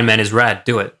 yeah, Iron Man is rad.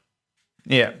 Do it.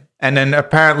 Yeah, and then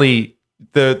apparently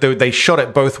they shot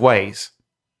it both ways,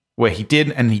 where he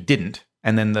did and he didn't,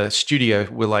 and then the studio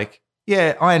were like,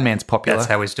 "Yeah, Iron Man's popular. That's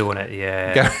how he's doing it.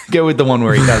 Yeah. Go with the one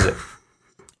where he does it."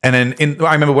 And then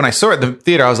I remember when I saw it at the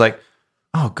theater, I was like,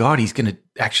 "Oh God, he's going to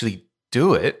actually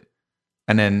do it."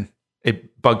 And then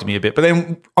it bugged me a bit, but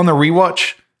then on the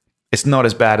rewatch, it's not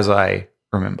as bad as I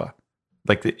remember.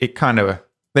 Like it kind of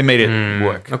they made it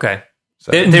work. Okay.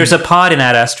 So- There's a part in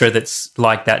Ad Astra that's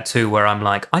like that too, where I'm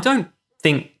like, I don't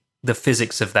think the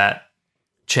physics of that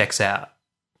checks out.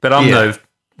 But I'm no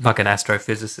fucking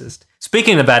astrophysicist.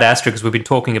 Speaking of Ad Astra, because we've been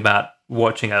talking about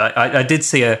watching it, I did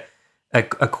see a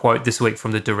quote this week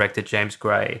from the director James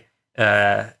Gray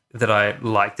that I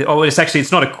liked. Oh,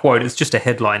 it's not a quote; it's just a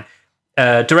headline.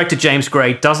 Director James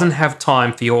Gray doesn't have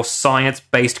time for your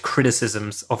science-based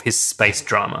criticisms of his space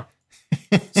drama.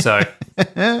 So,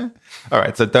 All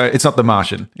right, so it's not The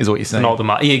Martian, is what you're saying? not the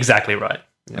yeah, exactly right.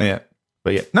 Yeah,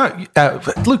 but yeah, no.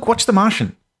 Luke, watch The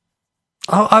Martian.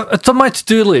 It's on my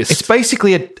to-do list. It's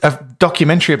basically a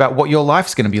documentary about what your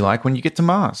life's going to be like when you get to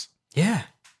Mars. Yeah.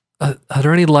 Are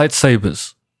there any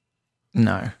lightsabers?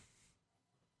 No.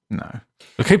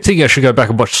 I keep thinking I should go back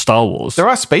and watch Star Wars. There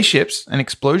are spaceships and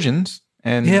explosions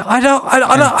and Yeah, I know I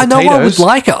would potatoes.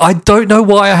 like it. I don't know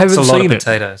why I haven't It's a lot of seen it.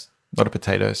 potatoes. a lot of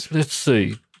potatoes. Let's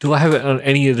see. Do I have it on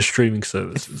any of the streaming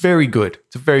services? Very good.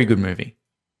 It's a very good movie.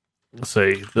 Let's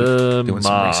see. The Doing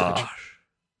some Marsh. research.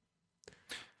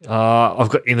 I've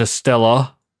got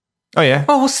Interstellar. Oh yeah,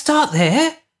 Oh, we'll start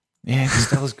there. yeah.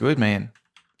 Interstellar's good, man.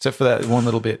 Except for that one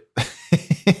little bit,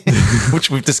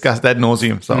 which we've discussed ad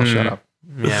nauseum. So I'll shut up.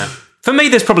 Yeah. For me,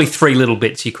 there's probably 3 little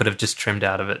bits you could have just trimmed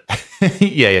out of it. yeah. And it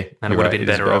You're would have right, been it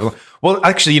is better off. Well,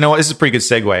 actually, you know what? This is a pretty good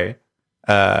segue.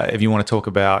 If you want to talk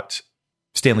about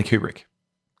Stanley Kubrick,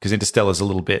 because Interstellar's a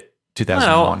little bit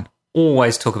 2001.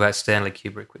 Always talk about Stanley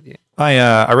Kubrick with you.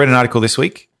 I read an article this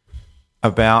week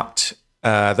about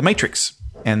The Matrix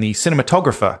and the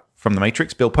cinematographer from The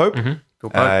Matrix, Bill Pope. Bill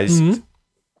Pope.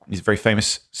 He's a very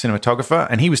famous cinematographer,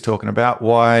 and he was talking about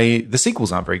why the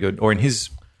sequels aren't very good, or in his,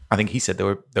 I think he said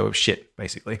they were shit,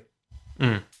 basically.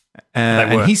 were.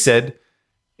 And he said,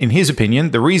 in his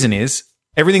opinion, the reason is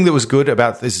everything that was good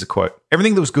about, this is a quote,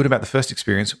 everything that was good about the first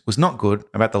experience was not good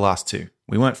about the last two.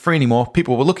 We weren't free anymore.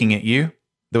 People were looking at you.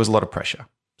 There was a lot of pressure.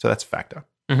 So that's a factor.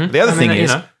 The other thing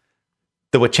is,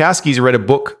 the Wachowskis read a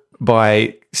book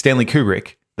by Stanley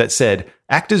Kubrick that said,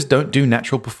 actors don't do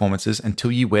natural performances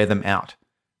until you wear them out.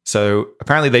 So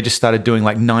apparently they just started doing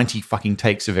like 90 fucking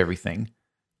takes of everything.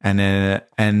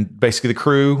 And basically the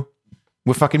crew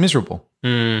were fucking miserable.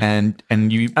 And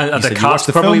the cast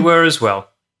probably were as well.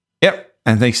 Yep.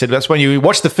 And they said, that's when you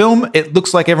watch the film, it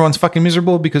looks like everyone's fucking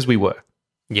miserable because we were.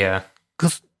 Yeah.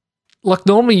 Because, like,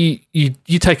 normally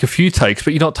you take a few takes,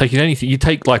 but you're not taking anything. You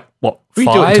take, like, what, 5?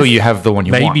 You do it until you have the one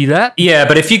you want. Maybe that? Yeah,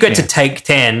 but if you get to take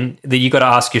 10, then you got to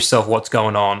ask yourself what's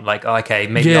going on. Like, okay,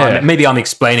 maybe I'm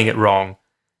explaining it wrong.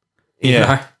 You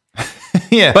know?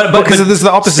 Yeah. But because there's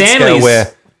the opposite scale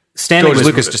where George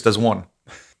Lucas just does one.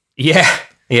 Yeah.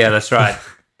 Yeah, that's right.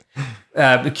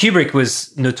 Kubrick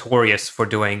was notorious for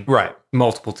doing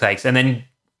multiple takes and then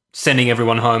sending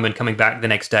everyone home and coming back the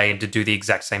next day and to do the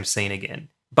exact same scene again.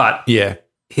 But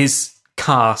his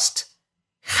cast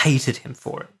hated him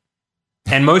for it.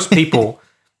 And most people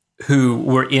who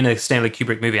were in a Stanley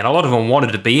Kubrick movie, and a lot of them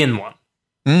wanted to be in one,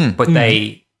 but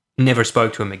they never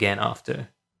spoke to him again after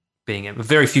being in.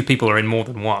 Very few people are in more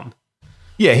than one.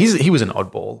 Yeah, he was an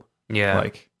oddball. Yeah.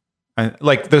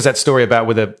 Like there's that story about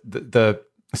where the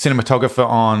cinematographer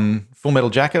on Full Metal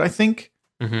Jacket, I think,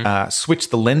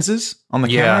 switched the lenses on the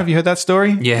camera. Have you heard that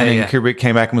story? Yeah. And then Kubrick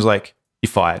came back and was like, "You're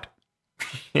fired."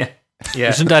 Yeah.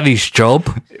 Isn't that his job?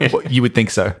 You would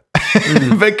think so.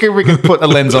 But Kubrick could put a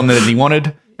lens on there that he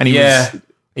wanted, and he was...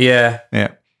 Yeah.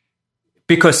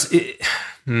 Because,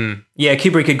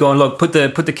 Kubrick had gone, look, put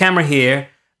the camera here,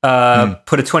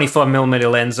 put a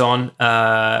 25mm lens on,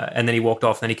 and then he walked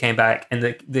off, and then he came back,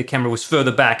 and the camera was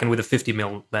further back and with a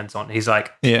 50mm lens on. He's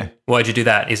like, why'd you do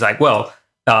that? He's like, well,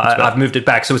 I've moved it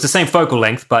back. So it's the same focal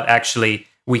length, but actually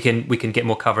we can get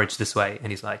more coverage this way.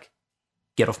 And he's like,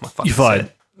 get off my fucking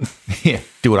set. Yeah,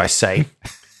 do what I say.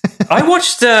 I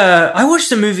watched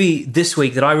a movie this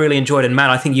week that I really enjoyed, and Matt,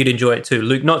 I think you'd enjoy it too.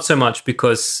 Luke, not so much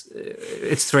because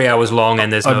it's 3 hours long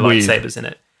and there's no lightsabers in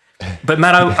it. But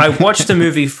Matt, I watched a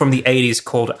movie from the 80s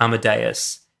called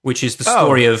Amadeus, which is the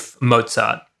story of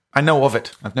Mozart. I know of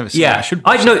it. I've never seen it.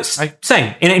 I know.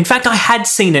 Same. In fact, I had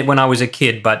seen it when I was a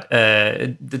kid, but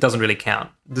it doesn't really count.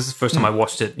 This is the first time I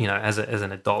watched it, as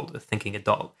an adult, a thinking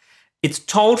adult. It's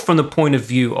told from the point of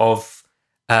view of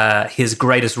his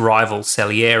greatest rival,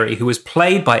 Salieri, who was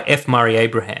played by F. Murray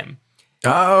Abraham,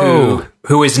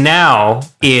 who is now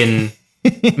in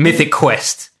Mythic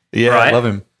Quest. Yeah, right? I love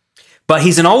him. But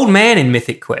he's an old man in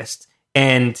Mythic Quest,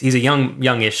 and he's a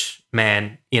youngish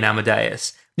man in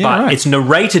Amadeus. But it's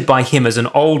narrated by him as an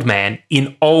old man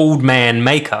in old man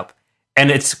makeup.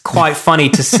 And it's quite funny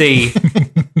to see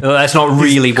that's not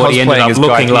really what he ended up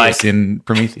looking like in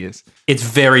Prometheus. It's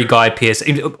very Guy Pearce,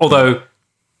 although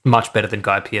much better than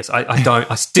Guy Pearce.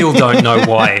 I still don't know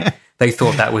why they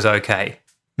thought that was okay.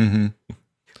 Mm-hmm.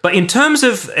 But in terms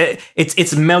of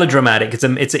it's melodramatic. It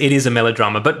is a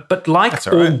melodrama. But like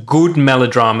all good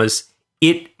melodramas,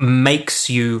 it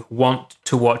makes you want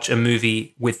to watch a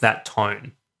movie with that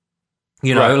tone.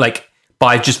 Like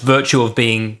by just virtue of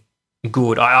being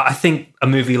good. I think a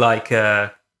movie like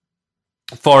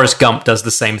Forrest Gump does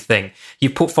the same thing. You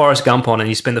put Forrest Gump on and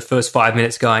you spend the first 5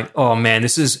 minutes going, oh man,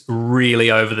 this is really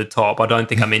over the top. I don't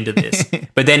think I'm into this.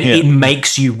 But then it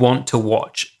makes you want to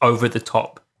watch over the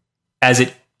top as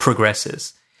it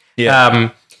progresses. Yeah.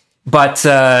 But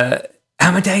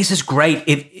Amadeus is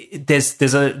great. There's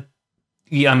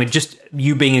just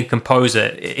you being a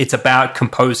composer, it's about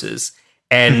composers.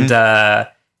 And,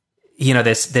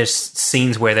 there's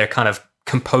scenes where they're kind of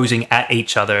composing at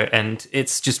each other, and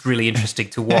it's just really interesting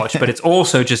to watch. But it's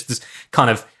also just this kind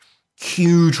of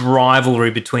huge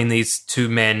rivalry between these two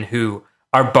men who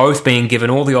are both being given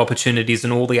all the opportunities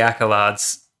and all the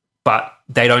accolades, but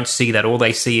they don't see that. All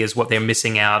they see is what they're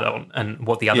missing out on and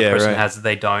what the other person has that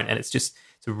they don't. And it's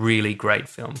a really great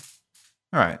film.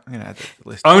 All right, I'm going to add that to the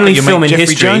list. Only film in Jeffrey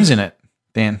history. Jones in it,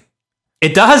 Dan.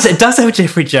 It does have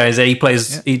Jeffrey Jones, and he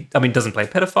plays. He doesn't play a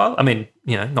pedophile. I mean,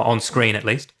 not on screen at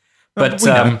least. But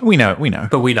we know.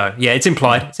 But we know. Yeah, it's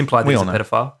implied. It's implied that he's a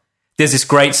pedophile. There's this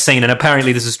great scene, and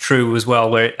apparently this is true as well,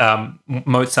 where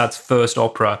Mozart's first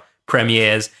opera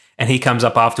premieres, and he comes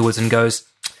up afterwards and goes,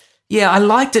 "Yeah, I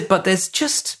liked it, but there's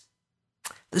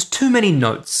too many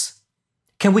notes.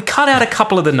 Can we cut out a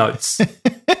couple of the notes?"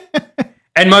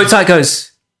 And Mozart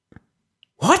goes,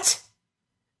 "What?"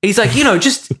 He's like,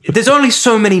 there's only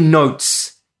so many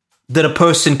notes that a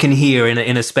person can hear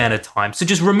in a span of time. So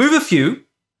just remove a few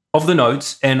of the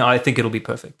notes, and I think it'll be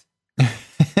perfect.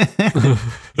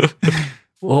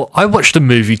 Well, I watched a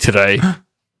movie today.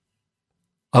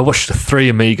 I watched The Three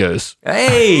Amigos.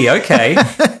 Hey, okay.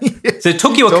 So it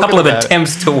took you a Talking couple of about it.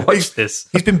 attempts to watch this.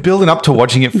 He's been building up to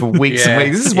watching it for weeks and Yeah.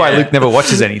 weeks. This is why Yeah. Luke never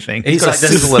watches anything. He's got like, to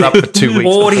this sizzle it up for 2 weeks.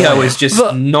 Audio is just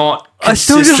not I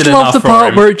still consistent just love enough the for part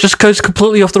him. where it just goes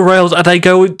completely off the rails and they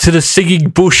go into the singing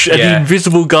bush and the Yeah.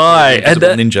 invisible guy Invisible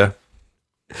and ninja.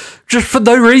 just for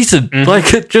no reason.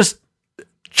 Like it just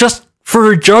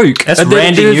for a joke. That's and then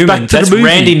Randy it goes Newman. back to That's the movie.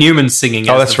 Randy Newman singing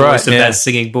Oh, as that's the voice right, of yeah. that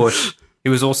singing bush. He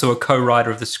was also a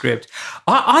co-writer of the script.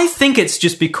 I think it's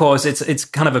just because it's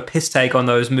kind of a piss take on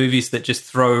those movies that just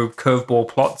throw curveball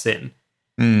plots in.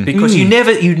 Because you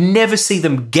never see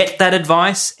them get that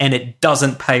advice and it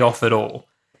doesn't pay off at all.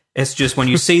 It's just when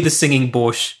you see the singing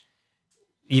bush,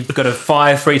 you've got to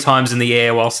fire 3 times in the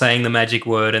air while saying the magic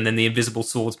word, and then the invisible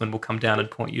swordsman will come down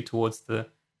and point you towards the...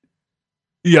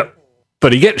 Yep.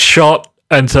 But he gets shot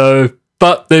and so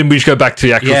but then we just go back to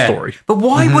the actual story. But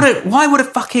why would a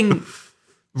fucking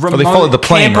remote Oh, they followed the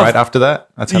plane, camp of- right, after that?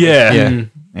 That's how Yeah.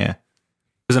 Yeah. It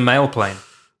was a mail plane.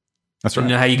 That's You right.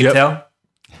 know how you can Yep. tell?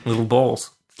 Little balls.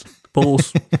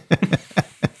 Balls.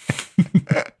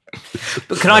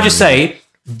 But can I just say,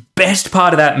 best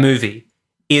part of that movie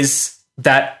is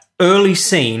that early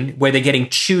scene where they're getting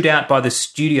chewed out by the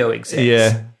studio execs.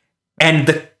 Yeah. And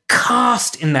the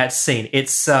cast in that scene,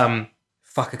 it's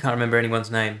fuck, I can't remember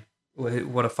anyone's name.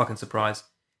 What a fucking surprise.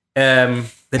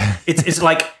 It's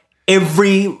like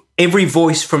every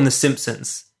voice from The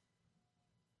Simpsons.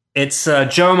 It's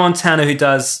Joe Montana who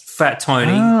does Fat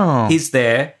Tony. Oh. He's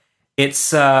there.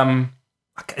 It's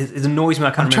it annoys me.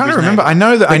 I can't I'm trying to his remember. name. I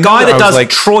know that The I know guy that I was does like,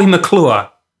 Troy McClure,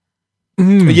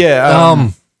 yeah,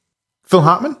 Phil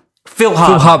Hartman. Phil Phil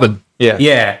Hartman. Hartman. Yeah.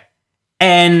 Yeah.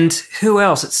 And who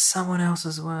else? It's someone else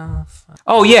as well.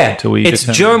 Oh, yeah. Till we It's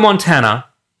determine. Joe Montana,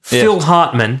 Yeah. Phil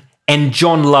Hartman, and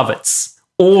John Lovitz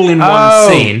all in one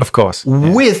scene Of course.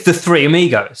 with the three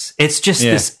amigos. It's just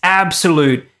Yeah. this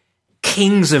absolute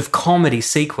Kings of Comedy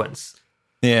sequence.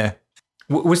 Yeah.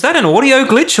 Was that an audio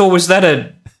glitch or was that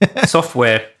a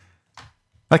software?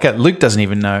 Like Luke doesn't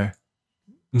even know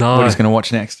No. what he's going to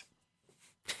watch next.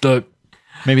 Dope.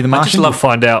 Maybe The I just Martian. love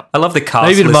find out. I love the cast.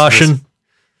 Maybe The listeners. Martian.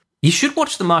 You should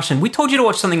watch The Martian. We told you to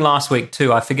watch something last week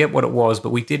too. I forget what it was, but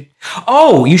we did.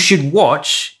 Oh, you should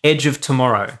watch Edge of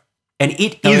Tomorrow. And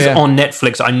it is yeah. on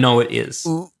Netflix. I know it is.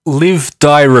 Live,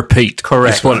 Die, Repeat.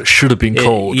 Correct. That's what it should have been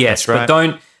called. Yes, That's but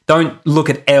right. don't look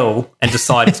at L and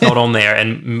decide it's not on there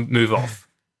and move off.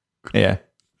 Yeah.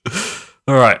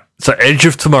 All right. So Edge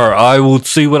of Tomorrow. I will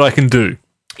see what I can do.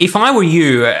 If I were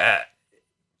you,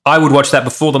 I would watch that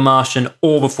before The Martian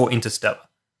or before Interstellar.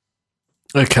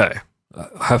 Okay.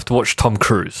 I have to watch Tom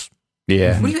Cruise.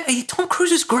 Yeah. Hey, Tom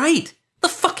Cruise is great. What the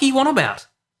fuck are you on about?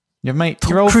 Your mate,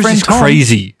 Tom your old Cruise friend is Tom.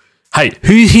 crazy. Hey,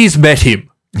 who here's met him?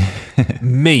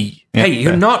 Me. Yeah, Hey,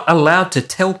 you're fair. not allowed to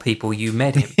tell people you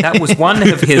met him. That was one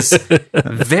of his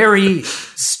very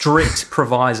strict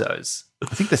provisos.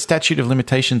 I think the statute of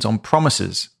limitations on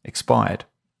promises expired.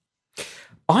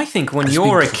 I think when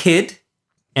you're a kid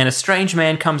and a strange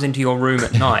man comes into your room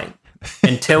at night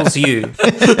and tells you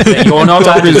that you're not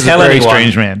allowed to This is a tell very anyone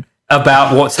strange man.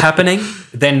 about what's happening,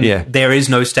 then Yeah. there is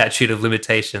no statute of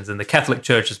limitations. And the Catholic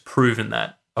Church has proven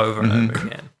that over and over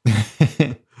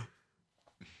again.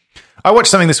 I watched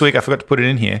something this week. I forgot to put it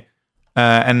in here.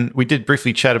 And we did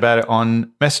briefly chat about it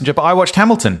on Messenger, but I watched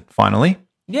Hamilton finally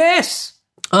Yes.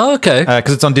 Oh, okay.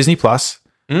 because it's on Disney Plus.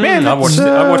 Man, I watched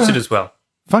it as well.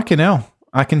 Fucking hell.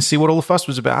 I can see what all the fuss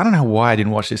was about. I don't know why I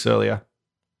didn't watch this earlier.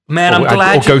 Man, I'm Or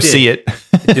glad you go did. see it.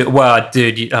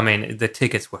 Dude, I mean, the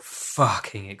tickets were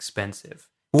fucking expensive.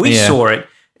 We Yeah. saw it.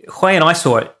 Hui and I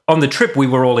saw it. On the trip, we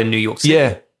were all in New York City.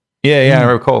 Yeah. Yeah, I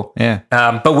recall. Yeah.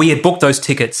 But we had booked those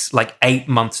tickets like 8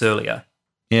 months earlier.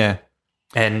 Yeah.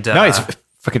 And No, it's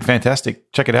fucking fantastic.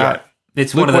 Check it out.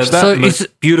 it's Luke, one of watch the that. So most is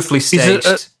it- beautifully it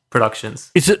staged productions.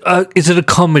 Is it a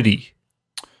comedy?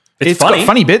 It's got funny.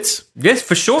 funny bits. Yes,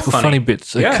 for sure Funny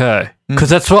bits. Yeah. Okay.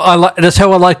 Because that's what I like. That's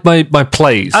how I like my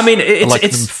plays. I mean, I like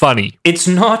it's them funny. it's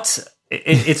not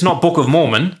Book of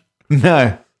Mormon.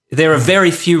 No. There are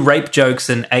very few rape jokes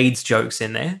and AIDS jokes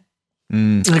in there.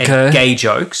 And Okay. gay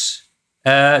jokes.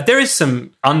 There is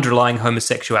some underlying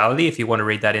homosexuality if you want to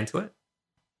read that into it.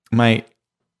 Mate,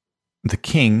 the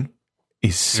king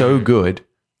is so good.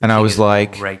 And I was is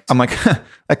like, great. I'm like,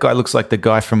 that guy looks like the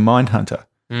guy from Mindhunter.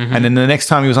 Mm-hmm. And then the next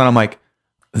time he was on, I'm like,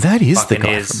 that is the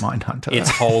Fucking guy is. from Mindhunter. It's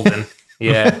Holden.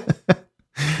 Yeah.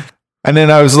 And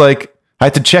then I was like, I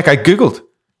had to check. I Googled. And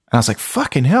I was like,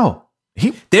 fucking hell.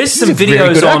 There's he's some a very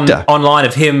videos good actor. online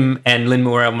of him and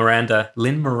Lin-Manuel Miranda.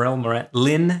 Lin-Manuel Miranda.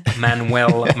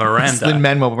 It's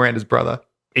Lin-Manuel Miranda's brother.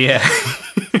 Yeah.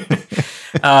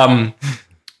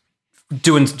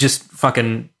 Doing just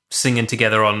fucking singing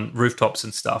together on rooftops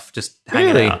and stuff, just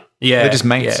hanging Really? out. Yeah, They're just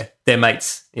mates? Yeah, they're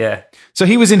mates. Yeah, So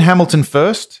he was in Hamilton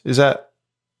first. Is that?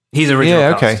 he's original.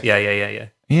 Yeah, cast. okay. Yeah.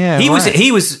 Yeah,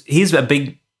 He's a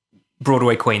big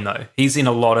Broadway queen though. He's in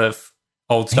a lot of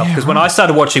old stuff Yeah, because when I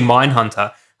started watching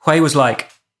Mindhunter, Hui was like,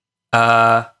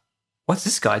 "What's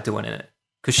this guy doing in it?"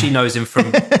 Because she knows him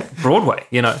from Broadway,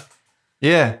 you know.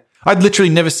 Yeah, I'd literally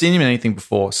never seen him in anything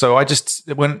before. So I just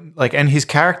and his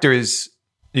character is,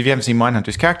 if you haven't seen Mindhunter,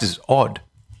 his character is odd.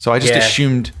 So I just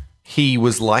assumed he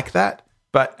was like that,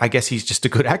 but I guess he's just a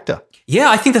good actor. Yeah,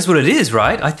 I think that's what it is,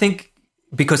 right? I think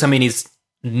because he's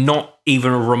not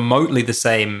even remotely the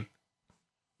same.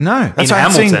 No, that's In what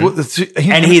I'm saying. Hamilton.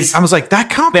 And he's I was like,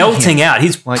 that can't be Belting him. out.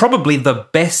 He's Like- probably the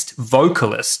best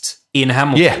vocalist in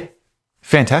Hamilton. Yeah,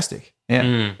 fantastic. Yeah,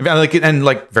 and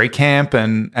very camp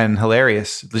and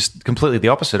hilarious. Just completely the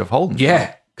opposite of Holden.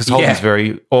 Yeah. because Holden's Yeah.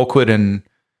 very awkward and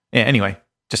anyway,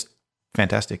 just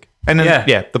fantastic. And then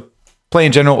Yeah. the play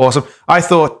in general, awesome. I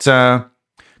thought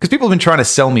because people have been trying to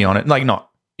sell me on it, like not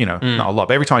a lot,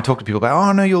 but every time I talk to people about,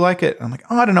 oh no, you'll like it. I'm like,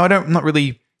 oh, I don't know, I'm not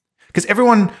really, because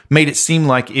everyone made it seem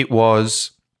like it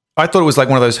was. I thought it was like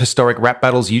one of those historic rap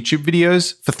battles YouTube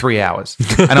videos for 3 hours,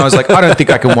 and I was like, I don't think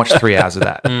I can watch 3 hours of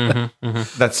that.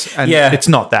 It's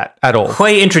not that at all.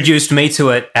 Hui introduced me to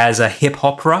it as a hip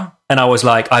opera, and I was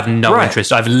like, I've no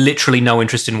interest. I've literally no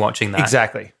interest in watching that.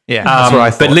 Exactly. Yeah, that's what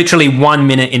I thought. But literally 1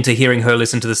 minute into hearing her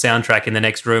listen to the soundtrack in the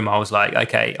next room, I was like,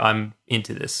 okay, I'm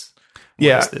into this.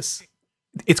 What is this?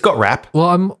 It's got rap.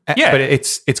 Well, but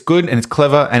it's good and it's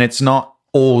clever and it's not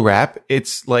all rap.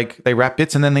 It's like they rap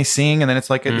bits and then they sing and then it's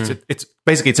like it's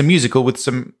basically it's a musical with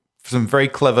some very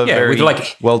clever, very with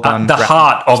like well done. The rap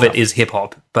heart of stuff. it is hip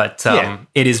hop, but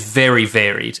it is very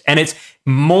varied and it's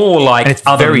more like it's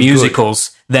other very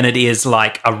musicals than it is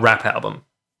like a rap album.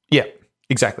 Yeah,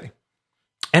 exactly.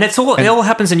 And it all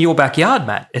happens in your backyard,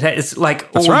 Matt. It's like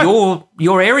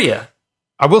your area.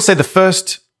 I will say the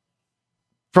first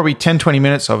probably 10-20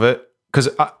 minutes of it, because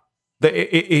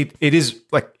it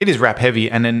is rap heavy,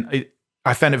 and then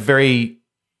I found it very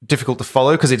difficult to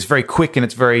follow because it's very quick and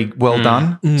it's very well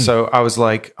done. So I was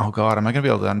like, oh god, am I going to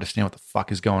be able to understand what the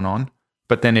fuck is going on?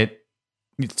 But then it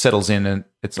settles in and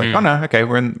it's like, oh no, okay,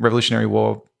 we're in Revolutionary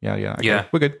War. Okay,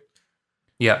 we're good.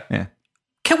 Yeah. Yeah.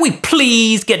 Can we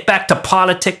please get back to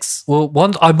politics?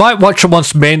 well, I might watch it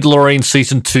once Mandalorian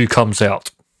season 2 comes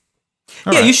out.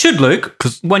 You should, Luke.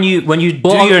 Because when you do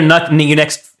your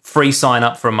next free sign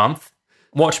up for a month,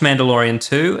 watch Mandalorian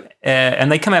 2,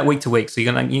 and they come out week to week, so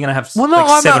you're gonna have 7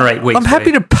 or 8 weeks. I'm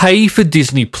happy to pay for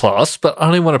Disney Plus, but I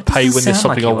only want to pay when there's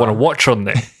something I want to watch on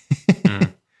there.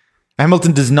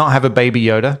 Hamilton does not have a Baby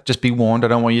Yoda. Just be warned. I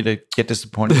don't want you to get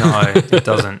disappointed. No, it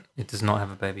doesn't. It does not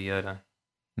have a Baby Yoda.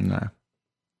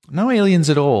 No aliens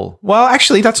at all. Well,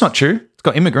 actually, that's not true. It's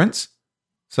got immigrants.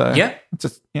 So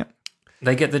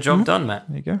they get the job done, Matt.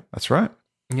 There you go. That's right.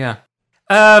 Yeah.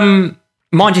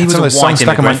 Mind you, he was Some a of those white songs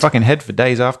stuck in my immigrant. fucking head for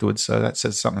days afterwards. So that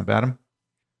says something about him.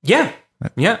 Yeah.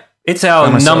 It's our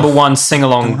myself, number one sing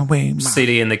 "Don't along away my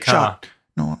CD in the car. shot."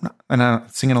 No, I'm not.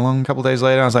 And singing along a couple of days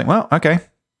later, I was like, well, okay.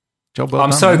 Job well I'm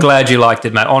done, so man. glad you liked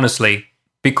it, Matt. Honestly,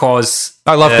 because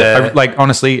I loved it.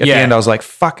 Honestly, at the yeah. end, I was like,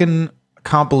 fucking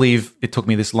can't believe it took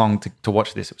me this long to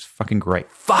watch this. It was fucking great.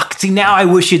 fuck. See, now I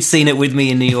wish you'd seen it with me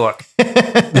in New York.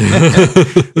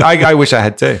 I wish I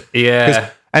had too. Yeah.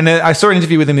 And I saw an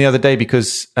interview with him the other day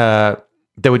because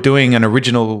they were doing an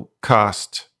original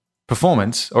cast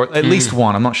performance, or at least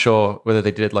one. I'm not sure whether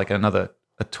they did like a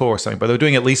tour or something, but they were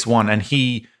doing at least one. And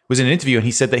he was in an interview and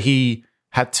he said that he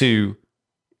had to,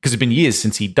 because it'd been years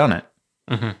since he'd done it.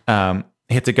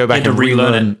 He had to go back to and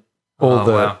relearn relearn all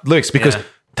the lyrics because Yeah.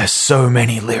 there's so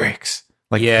many lyrics.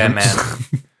 Like, Yeah, man.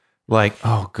 like,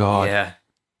 oh god.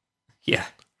 Yeah.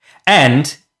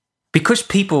 And because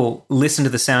people listen to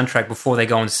the soundtrack before they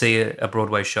go and see a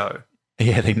Broadway show,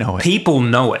 Yeah, they know it. people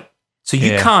know it. So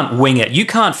you can't wing it. You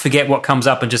can't forget what comes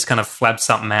up and just kind of flab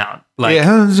something out. Like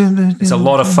there's a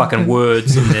lot of fucking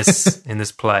words in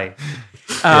this play.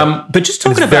 But just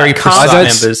talking about cast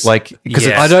members, Because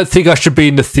I don't think I should be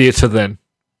in the theatre then.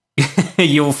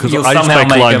 you'll I just somehow make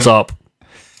make lines them. up.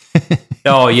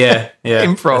 Oh yeah.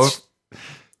 Improv.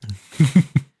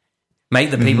 Make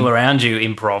the people around you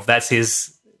improv. That's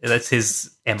his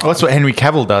MO. Well, that's what Henry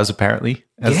Cavill does, apparently,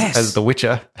 Yes. as The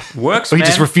Witcher. Works, So he man.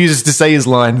 just refuses to say his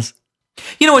lines.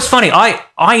 You know what's funny?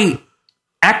 I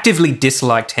actively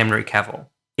disliked Henry Cavill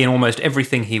in almost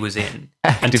everything he was in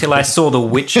until I saw The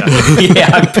Witcher.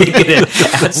 I picked it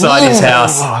outside his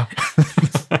house.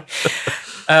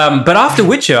 But after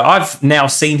Witcher, I've now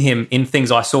seen him in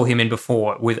things I saw him in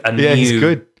before with a new. Yeah, he's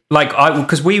good.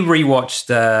 Because we rewatched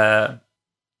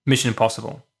Mission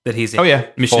Impossible. that he's in. Oh, yeah.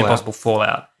 Mission Fallout. Impossible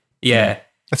Fallout. Yeah.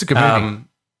 That's a good movie.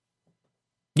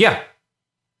 Yeah.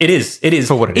 It is. It is.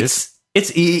 For what it is.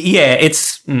 It's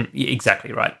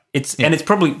exactly right. And it's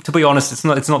probably, to be honest, it's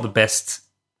not the best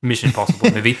Mission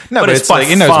Impossible movie. No, but it's by like,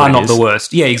 it knows far what it not is. the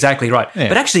worst. Yeah, exactly right. Yeah.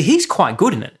 But actually, he's quite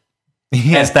good in it.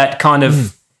 Yeah. As that kind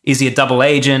of, is he a double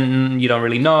agent? You don't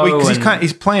really know. Because and-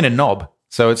 he's playing a knob.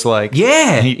 So it's like... but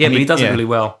he does it really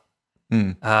well. He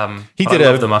He did I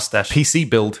love a the mustache. PC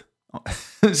build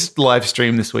live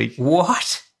stream this week.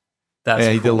 What? That's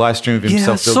He did a cool. live stream of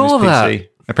himself I building saw his that. PC.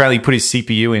 Apparently, he put his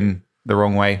CPU in the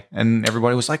wrong way, and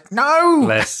everybody was like, "No!"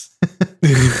 Less.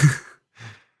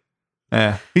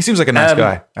 Yeah, he seems like a nice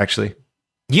guy, actually.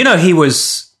 You know, it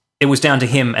was down to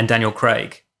him and Daniel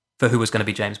Craig for who was going to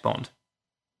be James Bond.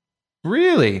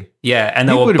 Really? Yeah, and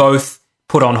they He were would've- both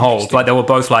put on hold. Like, they were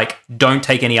both like, don't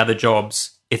take any other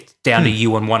jobs. It's down to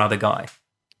you and one other guy.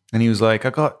 And he was like, "I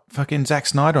got fucking Zack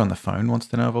Snyder on the phone. Wants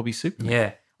to know if I'll be Superman."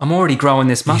 Yeah. I'm already growing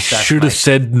this You mustache. should have mate.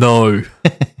 said no.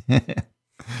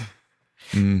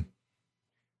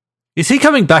 Is he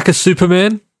coming back as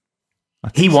Superman?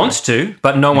 He wants to,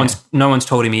 but no one's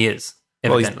told him he is,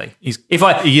 Well, evidently. he's if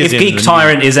he is in Geek the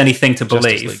Tyrant is anything to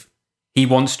Justice believe, League. he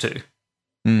wants to.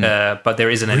 But there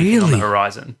isn't anything on the Really?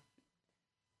 horizon.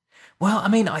 Well, I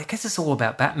mean, I guess it's all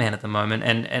about Batman at the moment,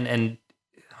 and I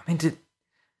mean,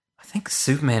 I think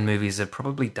Superman movies are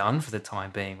probably done for the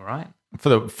time being, right?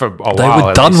 for a while. They were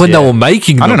at done least, when yeah. they were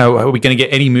making them. I don't know. Are we going to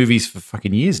get any movies for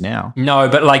fucking years now? No,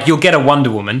 but like you'll get a Wonder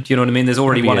Woman. Do you know what I mean? There's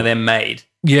already Maybe one a- of them made.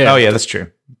 Yeah. Oh yeah, that's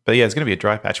true. But yeah, it's going to be a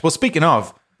dry patch. Well, speaking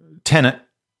of Tenet,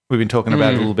 we've been talking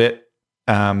about it a little bit.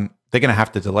 They're going to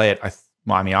have to delay it.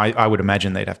 I would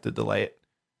imagine they'd have to delay it,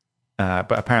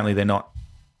 but apparently they're not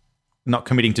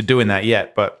committing to doing that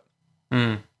yet. But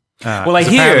Well, I 'cause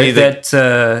hear apparently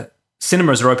that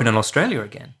cinemas are open in Australia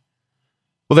again.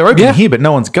 well, they're open Yeah. here, but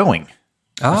no one's going.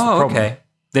 Oh, problem. okay.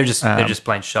 They're just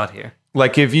plain shut here.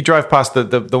 Like if you drive past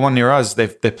the one near us, they're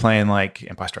playing like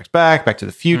Empire Strikes Back, Back to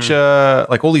the Future,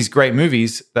 like all these great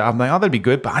movies. That I'm like, oh, that'd be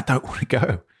good, but I don't want to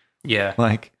go. Yeah.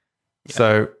 Like,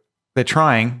 so they're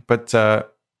trying, but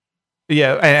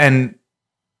yeah, and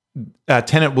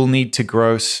Tenet will need to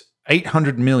gross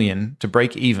 800 million to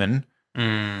break even,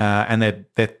 and they're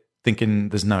thinking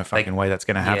there's no fucking way that's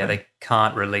going to happen. Yeah, they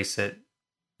can't release it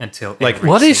until like, every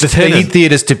what is single- they Tenet? need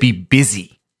theaters to be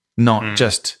busy, not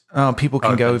just people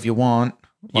can go if you want.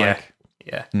 Like,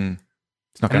 yeah. it's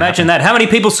not going to Imagine that. How many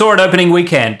people saw it opening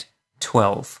weekend?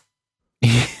 12.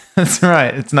 That's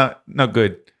right. It's not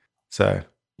good. So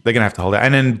they're going to have to hold out.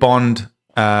 And then Bond,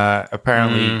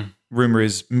 apparently, rumor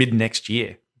is mid next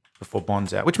year before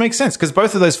Bond's out, which makes sense because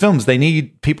both of those films, they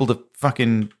need people to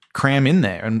fucking cram in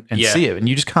there and Yeah. see it. And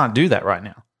you just can't do that right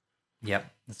now. Yep,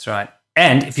 that's right.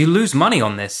 And if you lose money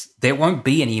on this, there won't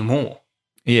be any more.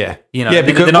 Yeah. You know, yeah,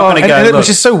 they're because, not gonna go, which "Look."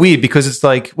 is so weird because it's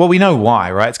like, well, we know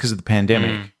why, right? It's because of the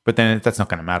pandemic, but then that's not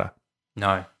going to matter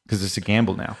No. because it's a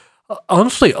gamble now.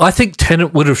 Honestly, I think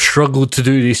Tenet would have struggled to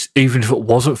do this even if it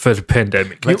wasn't for the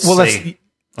pandemic. Let's well, that's, see.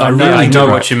 I I really know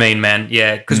do. what you mean, man.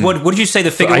 Yeah, because what did you say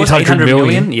the figure was? 800 800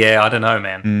 million? million? Yeah, I don't know,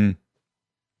 man.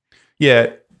 yeah.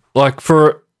 Like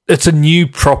it's a new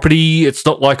property. It's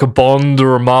not like a Bond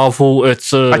or a Marvel.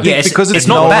 It's a think Yeah, it's, because it's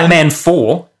not Nolan- Batman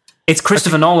 4. It's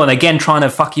Christopher Nolan again trying to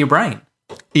fuck your brain.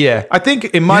 Yeah, I think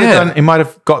it might Yeah. have done. It might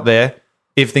have got there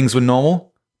if things were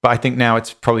normal, but I think now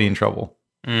it's probably in trouble.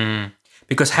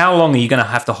 Because how long are you going to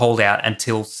have to hold out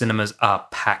until cinemas are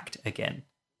packed again?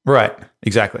 Right?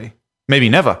 Exactly. Maybe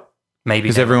never, Maybe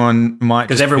because never. everyone might.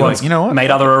 Because just be everyone's like, you know what? made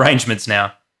other arrangements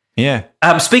now. Yeah.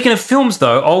 Speaking of films,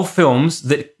 though, old films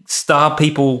that star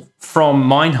people from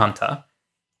Mindhunter.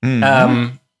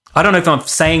 I don't know if I'm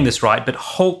saying this right, but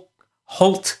Holt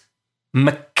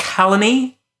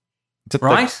McCallany, Is it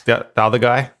Right? The other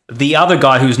guy, the other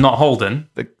guy who's not Holden,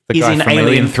 the is guy in from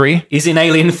Alien 3. Is in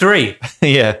Alien 3.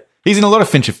 Yeah, he's in a lot of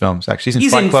Fincher films. Actually,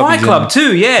 He's in Fight Club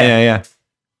too. Yeah.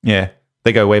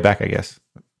 They go way back, I guess.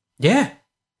 Yeah.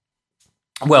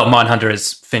 Well, Mindhunter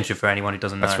is Fincher for anyone who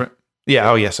doesn't know. That's right. Yeah.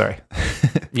 Oh, yeah. Sorry.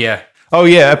 Yeah. Oh,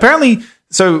 yeah. Apparently,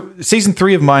 so season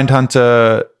 3 of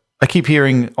Mindhunter, I keep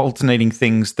hearing alternating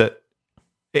things that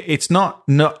it's not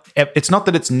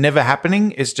that it's never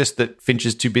happening. It's just that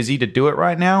Fincher's too busy to do it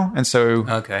right now, and so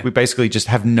Okay. we basically just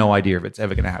have no idea if it's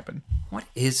ever going to happen. What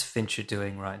is Fincher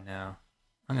doing right now?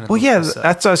 I'm gonna Well, look yeah, this up.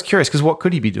 that's I was curious because what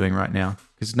could he be doing right now?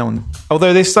 Because no one.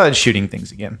 Although they started shooting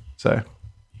things again, so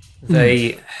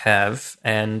They have,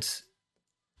 and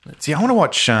see, I want to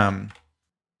watch Gone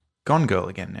Girl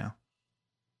again now.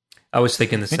 I was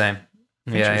thinking the same.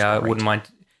 Fincher's Yeah, I great.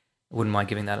 wouldn't mind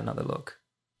giving that another look.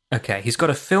 Okay, he's got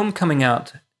a film coming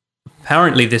out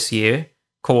apparently this year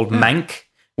called Mank,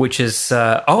 which is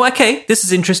okay. This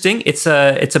is interesting. It's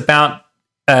about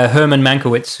Herman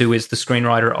Mankiewicz, who is the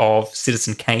screenwriter of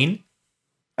Citizen Kane.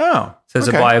 Oh, so there's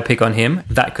a biopic on him.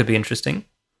 That could be interesting.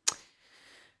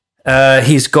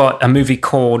 He's got a movie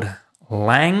called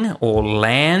Lang or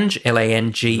Lange,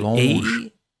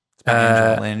 Lange.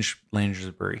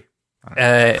 Langersbury.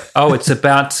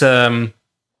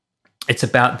 It's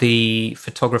about the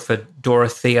photographer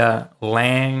Dorothea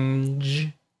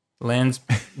Lange. And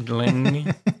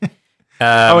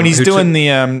he's doing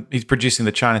he's producing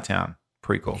the Chinatown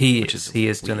prequel. He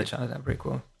is doing the Chinatown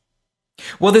prequel.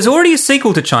 Well, there's already a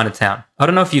sequel to Chinatown. I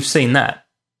don't know if you've seen that.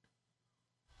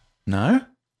 No?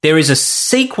 There is a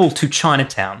sequel to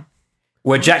Chinatown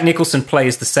where Jack Nicholson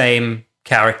plays the same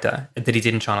character that he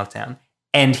did in Chinatown,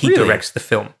 and he directs the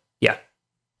film. Yeah.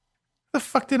 The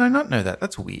fuck did I not know that?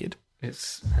 That's weird.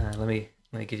 It's let me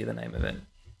give you the name of it.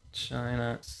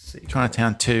 Chinatown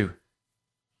 2.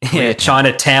 Yeah,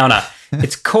 Chinatowner.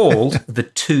 It's called The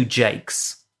Two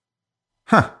Jakes.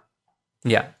 Huh.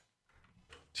 Yeah.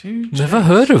 Never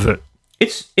heard of it.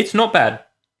 It's not bad.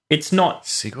 It's not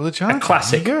sequel to Chinatown. A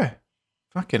classic. There you go.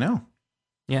 Fucking hell.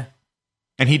 Yeah.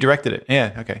 And he directed it.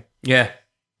 Yeah, okay. Yeah.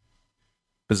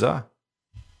 Bizarre.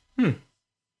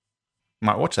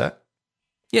 Might watch that.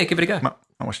 Yeah, give it a go. Might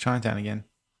watch Chinatown again.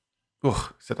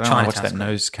 Ugh, so I don't want to watch that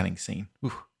nose cutting scene.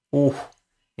 Ooh.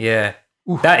 Yeah.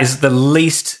 Ooh. That is the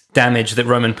least damage that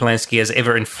Roman Polanski has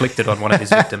ever inflicted on one of his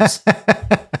victims.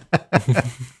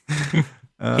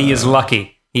 He is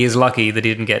lucky. He is lucky that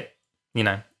he didn't get,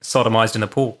 sodomized in a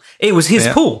pool. It was his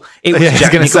pool. It was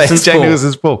Jack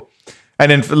Nicholson's pool.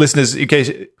 And then for listeners, in case,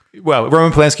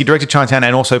 Roman Polanski directed Chinatown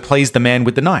and also plays the man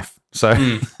with the knife. So,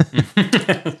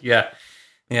 yeah.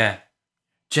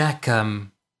 Jack, you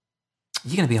going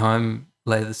to be home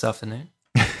later this afternoon?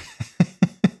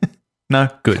 No,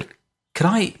 good. Can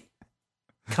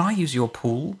I use your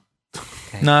pool?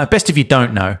 Okay. No, best if you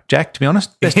don't know, Jack. To be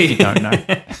honest, best if you don't know.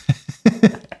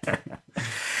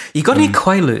 You got any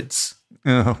Quaaludes?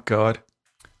 Oh God,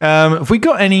 have we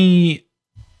got any?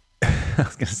 I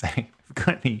was going to say, have we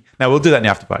got any? No, we'll do that in the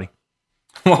after party.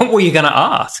 What were you going to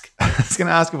ask? I was going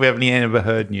to ask if we have any Amber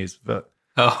Heard news, but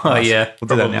yeah, we'll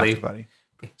do that in the after party.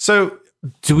 So,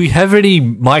 do we have any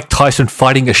Mike Tyson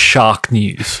fighting a shark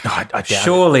news? I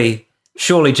doubt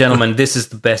Surely, gentlemen, this is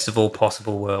the best of all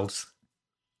possible worlds.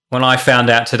 When I found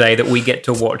out today that we get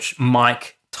to watch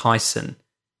Mike Tyson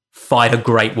fight a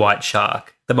great white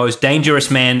shark, the most dangerous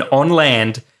man on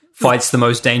land fights the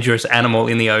most dangerous animal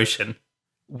in the ocean.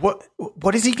 What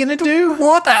is he going to do?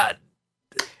 What that?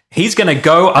 He's going to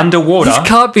go underwater. This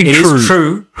can't be true. It is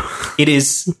true. It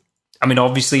is. I mean,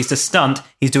 obviously, it's a stunt.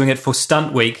 He's doing it for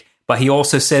Stunt Week, but he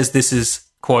also says this is,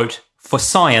 quote, for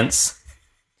science.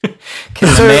 Can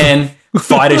a man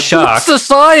fight a shark? What's the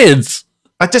science?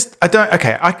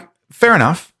 Fair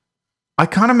enough. I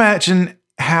can't imagine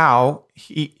how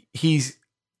he's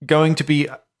going to be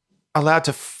allowed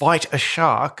to fight a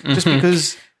shark just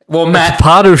because. Well, Matt, it's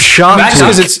part of shark. Just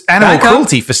because it's animal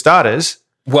cruelty for starters.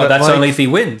 Well, that's only if he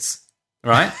wins,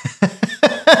 right?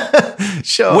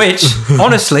 Sure. Which,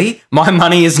 honestly, my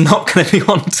money is not going to be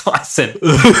on Tyson.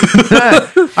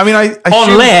 I mean,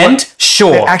 on land,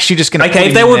 sure. They're actually just going to put him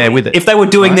in there with it. If they were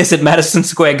doing this at Madison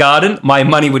Square Garden, my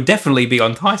money would definitely be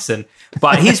on Tyson.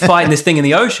 But he's fighting this thing in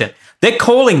the ocean. They're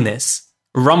calling this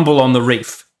Rumble on the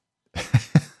Reef.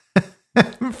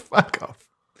 Fuck off.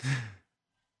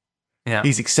 Yeah.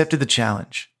 He's accepted the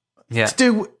challenge. Yeah. Let's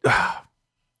do...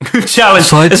 challenge.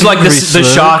 It's like the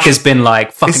shark has been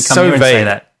like, fucking it's come so here and vague. say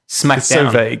that. Smack it's down.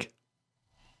 So vague.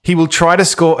 He will try to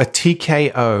score a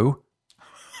TKO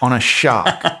on a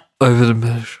shark. Over the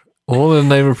measure. All in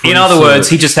the name of... In other words,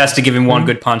 he just has to give him one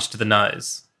good punch to the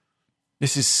nose.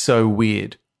 This is so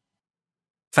weird.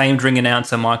 Famed ring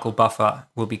announcer Michael Buffer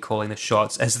will be calling the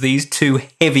shots as these two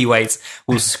heavyweights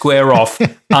will square off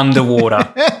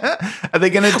underwater. Are they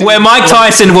going to do... Where Mike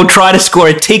Tyson will try to score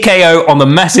a TKO on the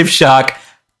massive shark,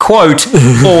 quote,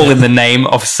 all in the name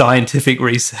of scientific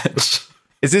research.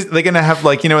 Is this, they're going to have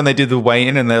like, when they do the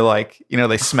weigh-in and they're like,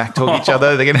 they smack talk each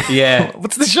other? They're going to... Yeah.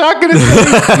 What's the shark going to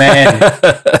say?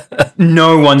 Man,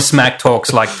 no one smack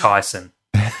talks like Tyson.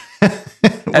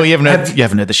 Well, you haven't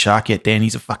heard the shark yet, Dan.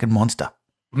 He's a fucking monster.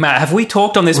 Matt, have we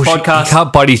talked on this podcast? You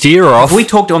can't bite his ear off. Have we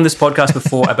talked on this podcast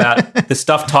before about the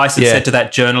stuff Tyson said to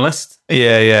that journalist?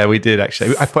 Yeah, we did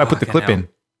actually. I put the clip in,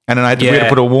 and then we had to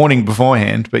put a warning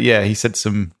beforehand. But yeah, he said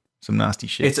some nasty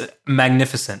shit. It's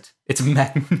magnificent. It's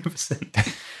magnificent.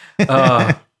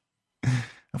 I'll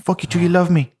fuck you till you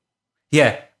love me.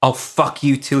 Yeah, I'll fuck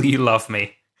you till you love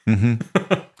me. Mm-hmm.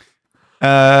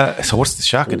 So what's the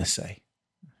shark going to say?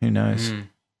 Who knows?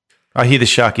 I hear the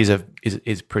shark is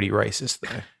pretty racist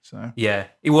though. So Yeah.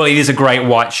 Well, he is a great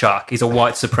white shark. He's a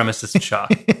white supremacist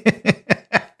shark.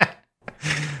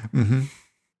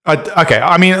 Okay,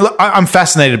 I mean, look, I'm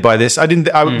fascinated by this. When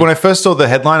I first saw the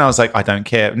headline, I was like, I don't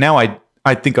care. Now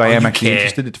I think I am actually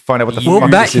interested to find out what the fuck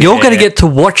Matt, this is. you're going to get to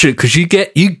watch it because you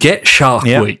get Shark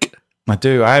Yep. Week. I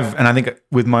do. I have, and I think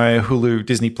with my Hulu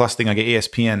Disney Plus thing, I get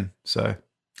ESPN. So,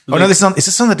 oh no, is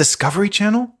this on the Discovery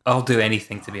Channel? I'll do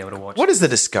anything to be able to watch What is the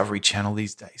Discovery Channel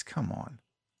these days? Come on.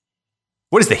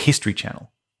 What is the History Channel?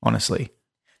 Honestly,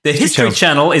 The History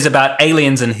Channel is about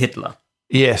aliens and Hitler.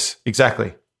 yes,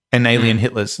 exactly, and alien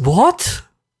Hitlers. What?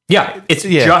 Yeah, it's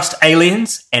just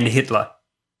aliens and Hitler.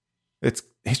 It's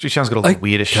History Channel's got all the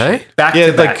weirdest shit. Back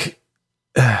to back.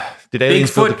 Did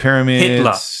aliens build the Bigfoot, pyramids?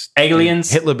 Hitler.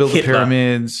 Aliens, Hitler built Hitler. the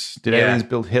pyramids. Did Yeah. aliens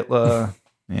build Hitler?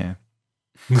 Yeah.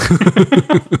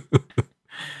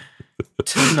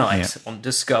 Tonight on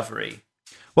Discovery.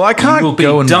 Well, I will can't be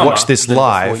go and dumber watch this than before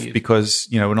live you. because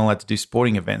we're not allowed to do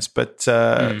sporting events. But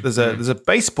there's a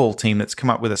baseball team that's come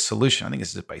up with a solution. I think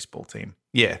this is a baseball team.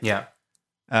 Yeah.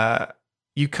 Yeah.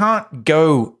 You can't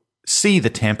go see the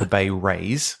Tampa Bay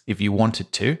Rays if you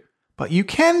wanted to, but you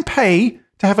can pay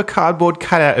to have a cardboard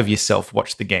cutout of yourself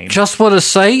watch the game. Just want to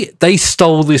say they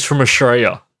stole this from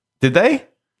Australia. Did they?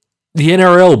 The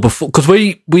NRL before, because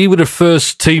we were the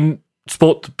first team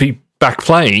sport to be back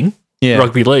playing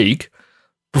rugby league.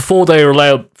 Before they were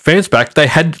allowed fans back, they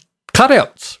had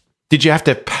cutouts. Did you have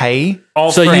to pay?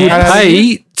 So you would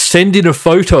pay, send in a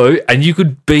photo, and you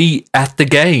could be at the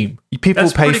game. People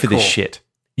That's pay pretty for this cool. shit.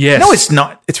 Yes. No, it's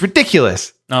not. It's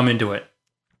ridiculous. I'm into it.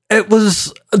 It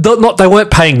was not. They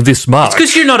weren't paying this much.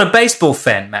 Because you're not a baseball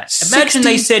fan, Matt. Imagine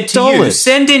they said to you, $60.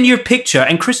 send in your picture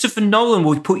and Christopher Nolan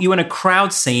will put you in a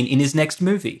crowd scene in his next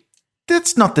movie.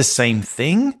 That's not the same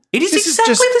thing. It is This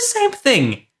exactly the same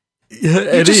thing.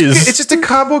 It just- is. It's just a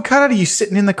cardboard cutout of you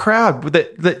sitting in the crowd with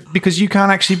that because you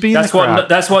can't actually be in the crowd.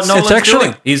 That's what Nolan's actually-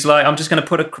 doing. He's like, I'm just going to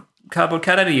put a cardboard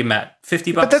cutout of you, Matt.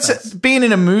 $50. But that's thanks. being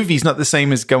in a movie is not the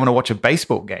same as going to watch a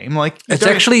baseball game. Like you It's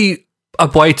don't- actually a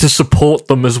way to support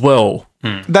them as well.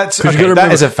 that's 'cause you okay, gotta that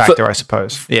remember- is a factor, I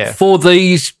suppose. Yeah, For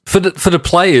the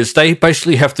players, they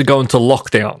basically have to go into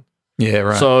lockdown. yeah,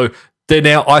 right. So they're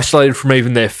now isolated from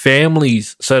even their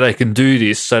families, so they can do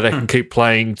this, so they can keep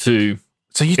playing to.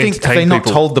 So you think have entertain they not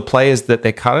people. told the players that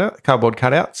they're cardboard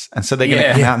cutouts, and so they're going to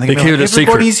Yeah. come out and they're They going to keep be it a like, secret.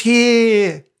 everybody's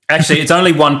here. Actually, it's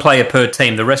only one player per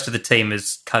team. The rest of the team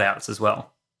is cutouts as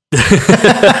well.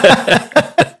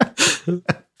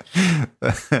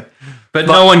 But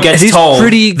no one it gets is told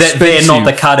pretty that they're not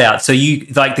the expensive. cutout. So you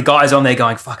like the guys on there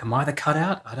going, "Fuck, am I the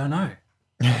cutout? I don't know."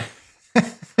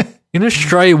 In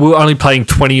Australia, we're only paying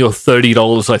 $20 or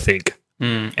 $30, I think.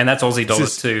 And that's Aussie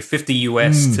dollars too, 50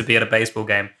 US to be at a baseball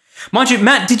game. Mind you,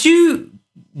 Matt, did you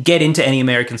get into any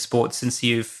American sports since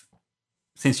you've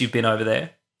been over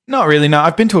there? Not really. No,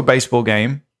 I've been to a baseball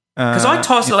game. Because I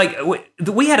tossed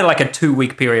we had a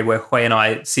 2-week period where Hui and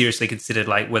I seriously considered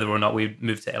like whether or not we'd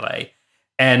move to LA,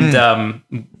 and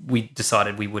we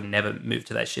decided we would never move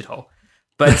to that shithole.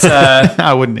 But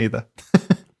I wouldn't either.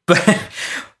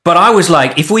 but I was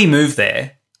like, if we move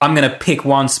there, I'm going to pick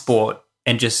one sport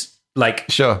and just like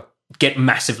Sure, get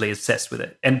massively obsessed with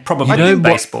it, and probably You know,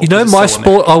 baseball. you know 'cause it's my so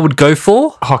sport I would go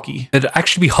for? hockey. It'd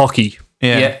actually be hockey.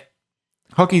 Yeah, Yeah.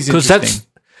 hockey's Because interesting.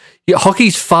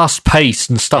 hockey's fast paced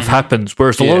and stuff happens,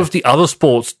 whereas a lot of the other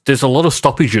sports, there's a lot of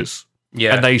stoppages.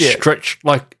 Yeah. And they stretch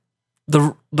like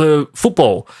the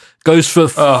football goes for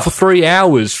 3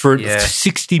 hours for a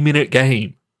 60-minute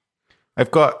game.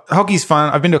 Hockey's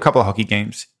fun. I've been to a couple of hockey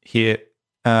games here.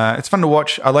 It's fun to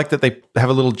watch. I like that they have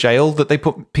a little jail that they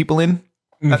put people in.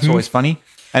 That's always funny.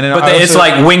 And then But it's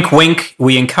like wink, wink.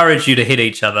 We encourage you to hit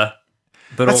each other,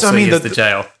 but That's also what I mean, here's the- the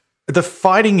jail. the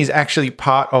fighting is actually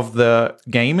part of the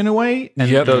game in a way, and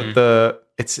Yep.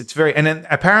 it's very. And then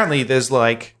apparently there's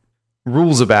like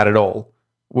rules about it all,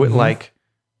 with like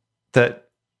that.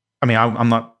 I mean, I'm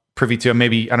not privy to.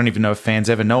 Maybe I don't even know if fans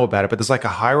ever know about it, but there's like a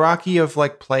hierarchy of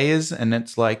like players, and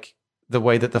it's like the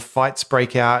way that the fights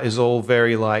break out is all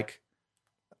very like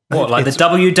What, like the it's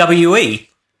WWE?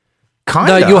 kind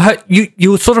No, of.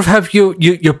 you'll sort of have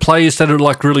your players that are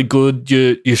like really good,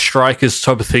 your strikers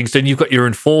type of things. Then you've got your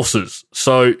enforcers.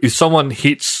 So if someone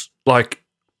hits like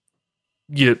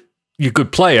your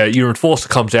good player, your enforcer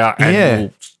comes out and Yeah.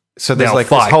 will So there's they'll like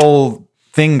fight. this whole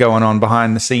thing going on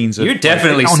behind the scenes. Of, You're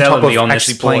definitely like, selling top me of on this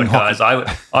actually sport, playing hockey.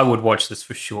 guys. I would watch this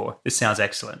for sure. This sounds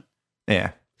excellent.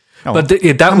 Yeah. Oh, But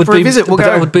that come would for a be visit. We'll but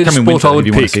go. that would be the Come in sport winter I if would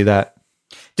you want pick. to see that.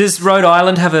 Does Rhode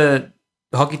Island have a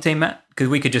hockey team, Matt? Because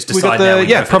we could just We decide got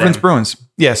now. the Providence Bruins.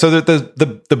 Yeah, so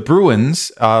the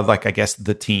Bruins are like, I guess,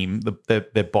 the team.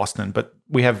 They're Boston, but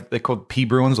they're called P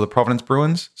Bruins or the Providence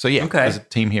Bruins. So yeah, there's a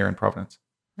team here in Providence.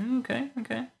 Okay.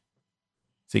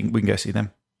 So we can go see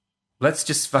them. Let's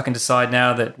just fucking decide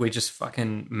now that we're just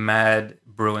fucking mad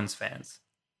Bruins fans.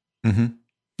 Mm-hmm.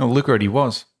 Oh, Luke already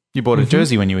was. You bought a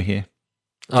jersey when you were here.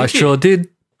 I sure did.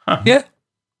 Huh. Yeah.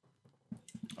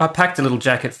 I packed a little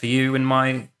jacket for you in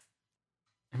my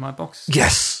box.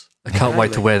 Yes. I can't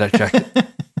wait to wear that jacket.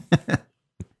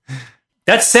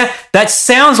 That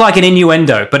sounds like an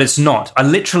innuendo, but it's not. I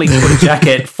literally put a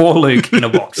jacket for Luke in a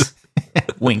box.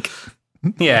 Wink.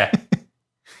 Yeah.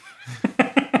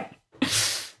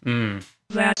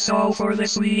 That's all for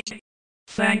this week.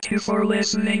 Thank you for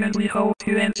listening, and we hope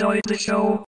you enjoyed the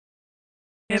show.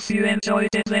 If you enjoyed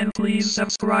it, then please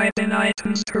subscribe in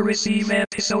iTunes to receive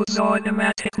episodes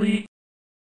automatically.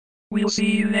 We'll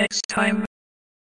see you next time.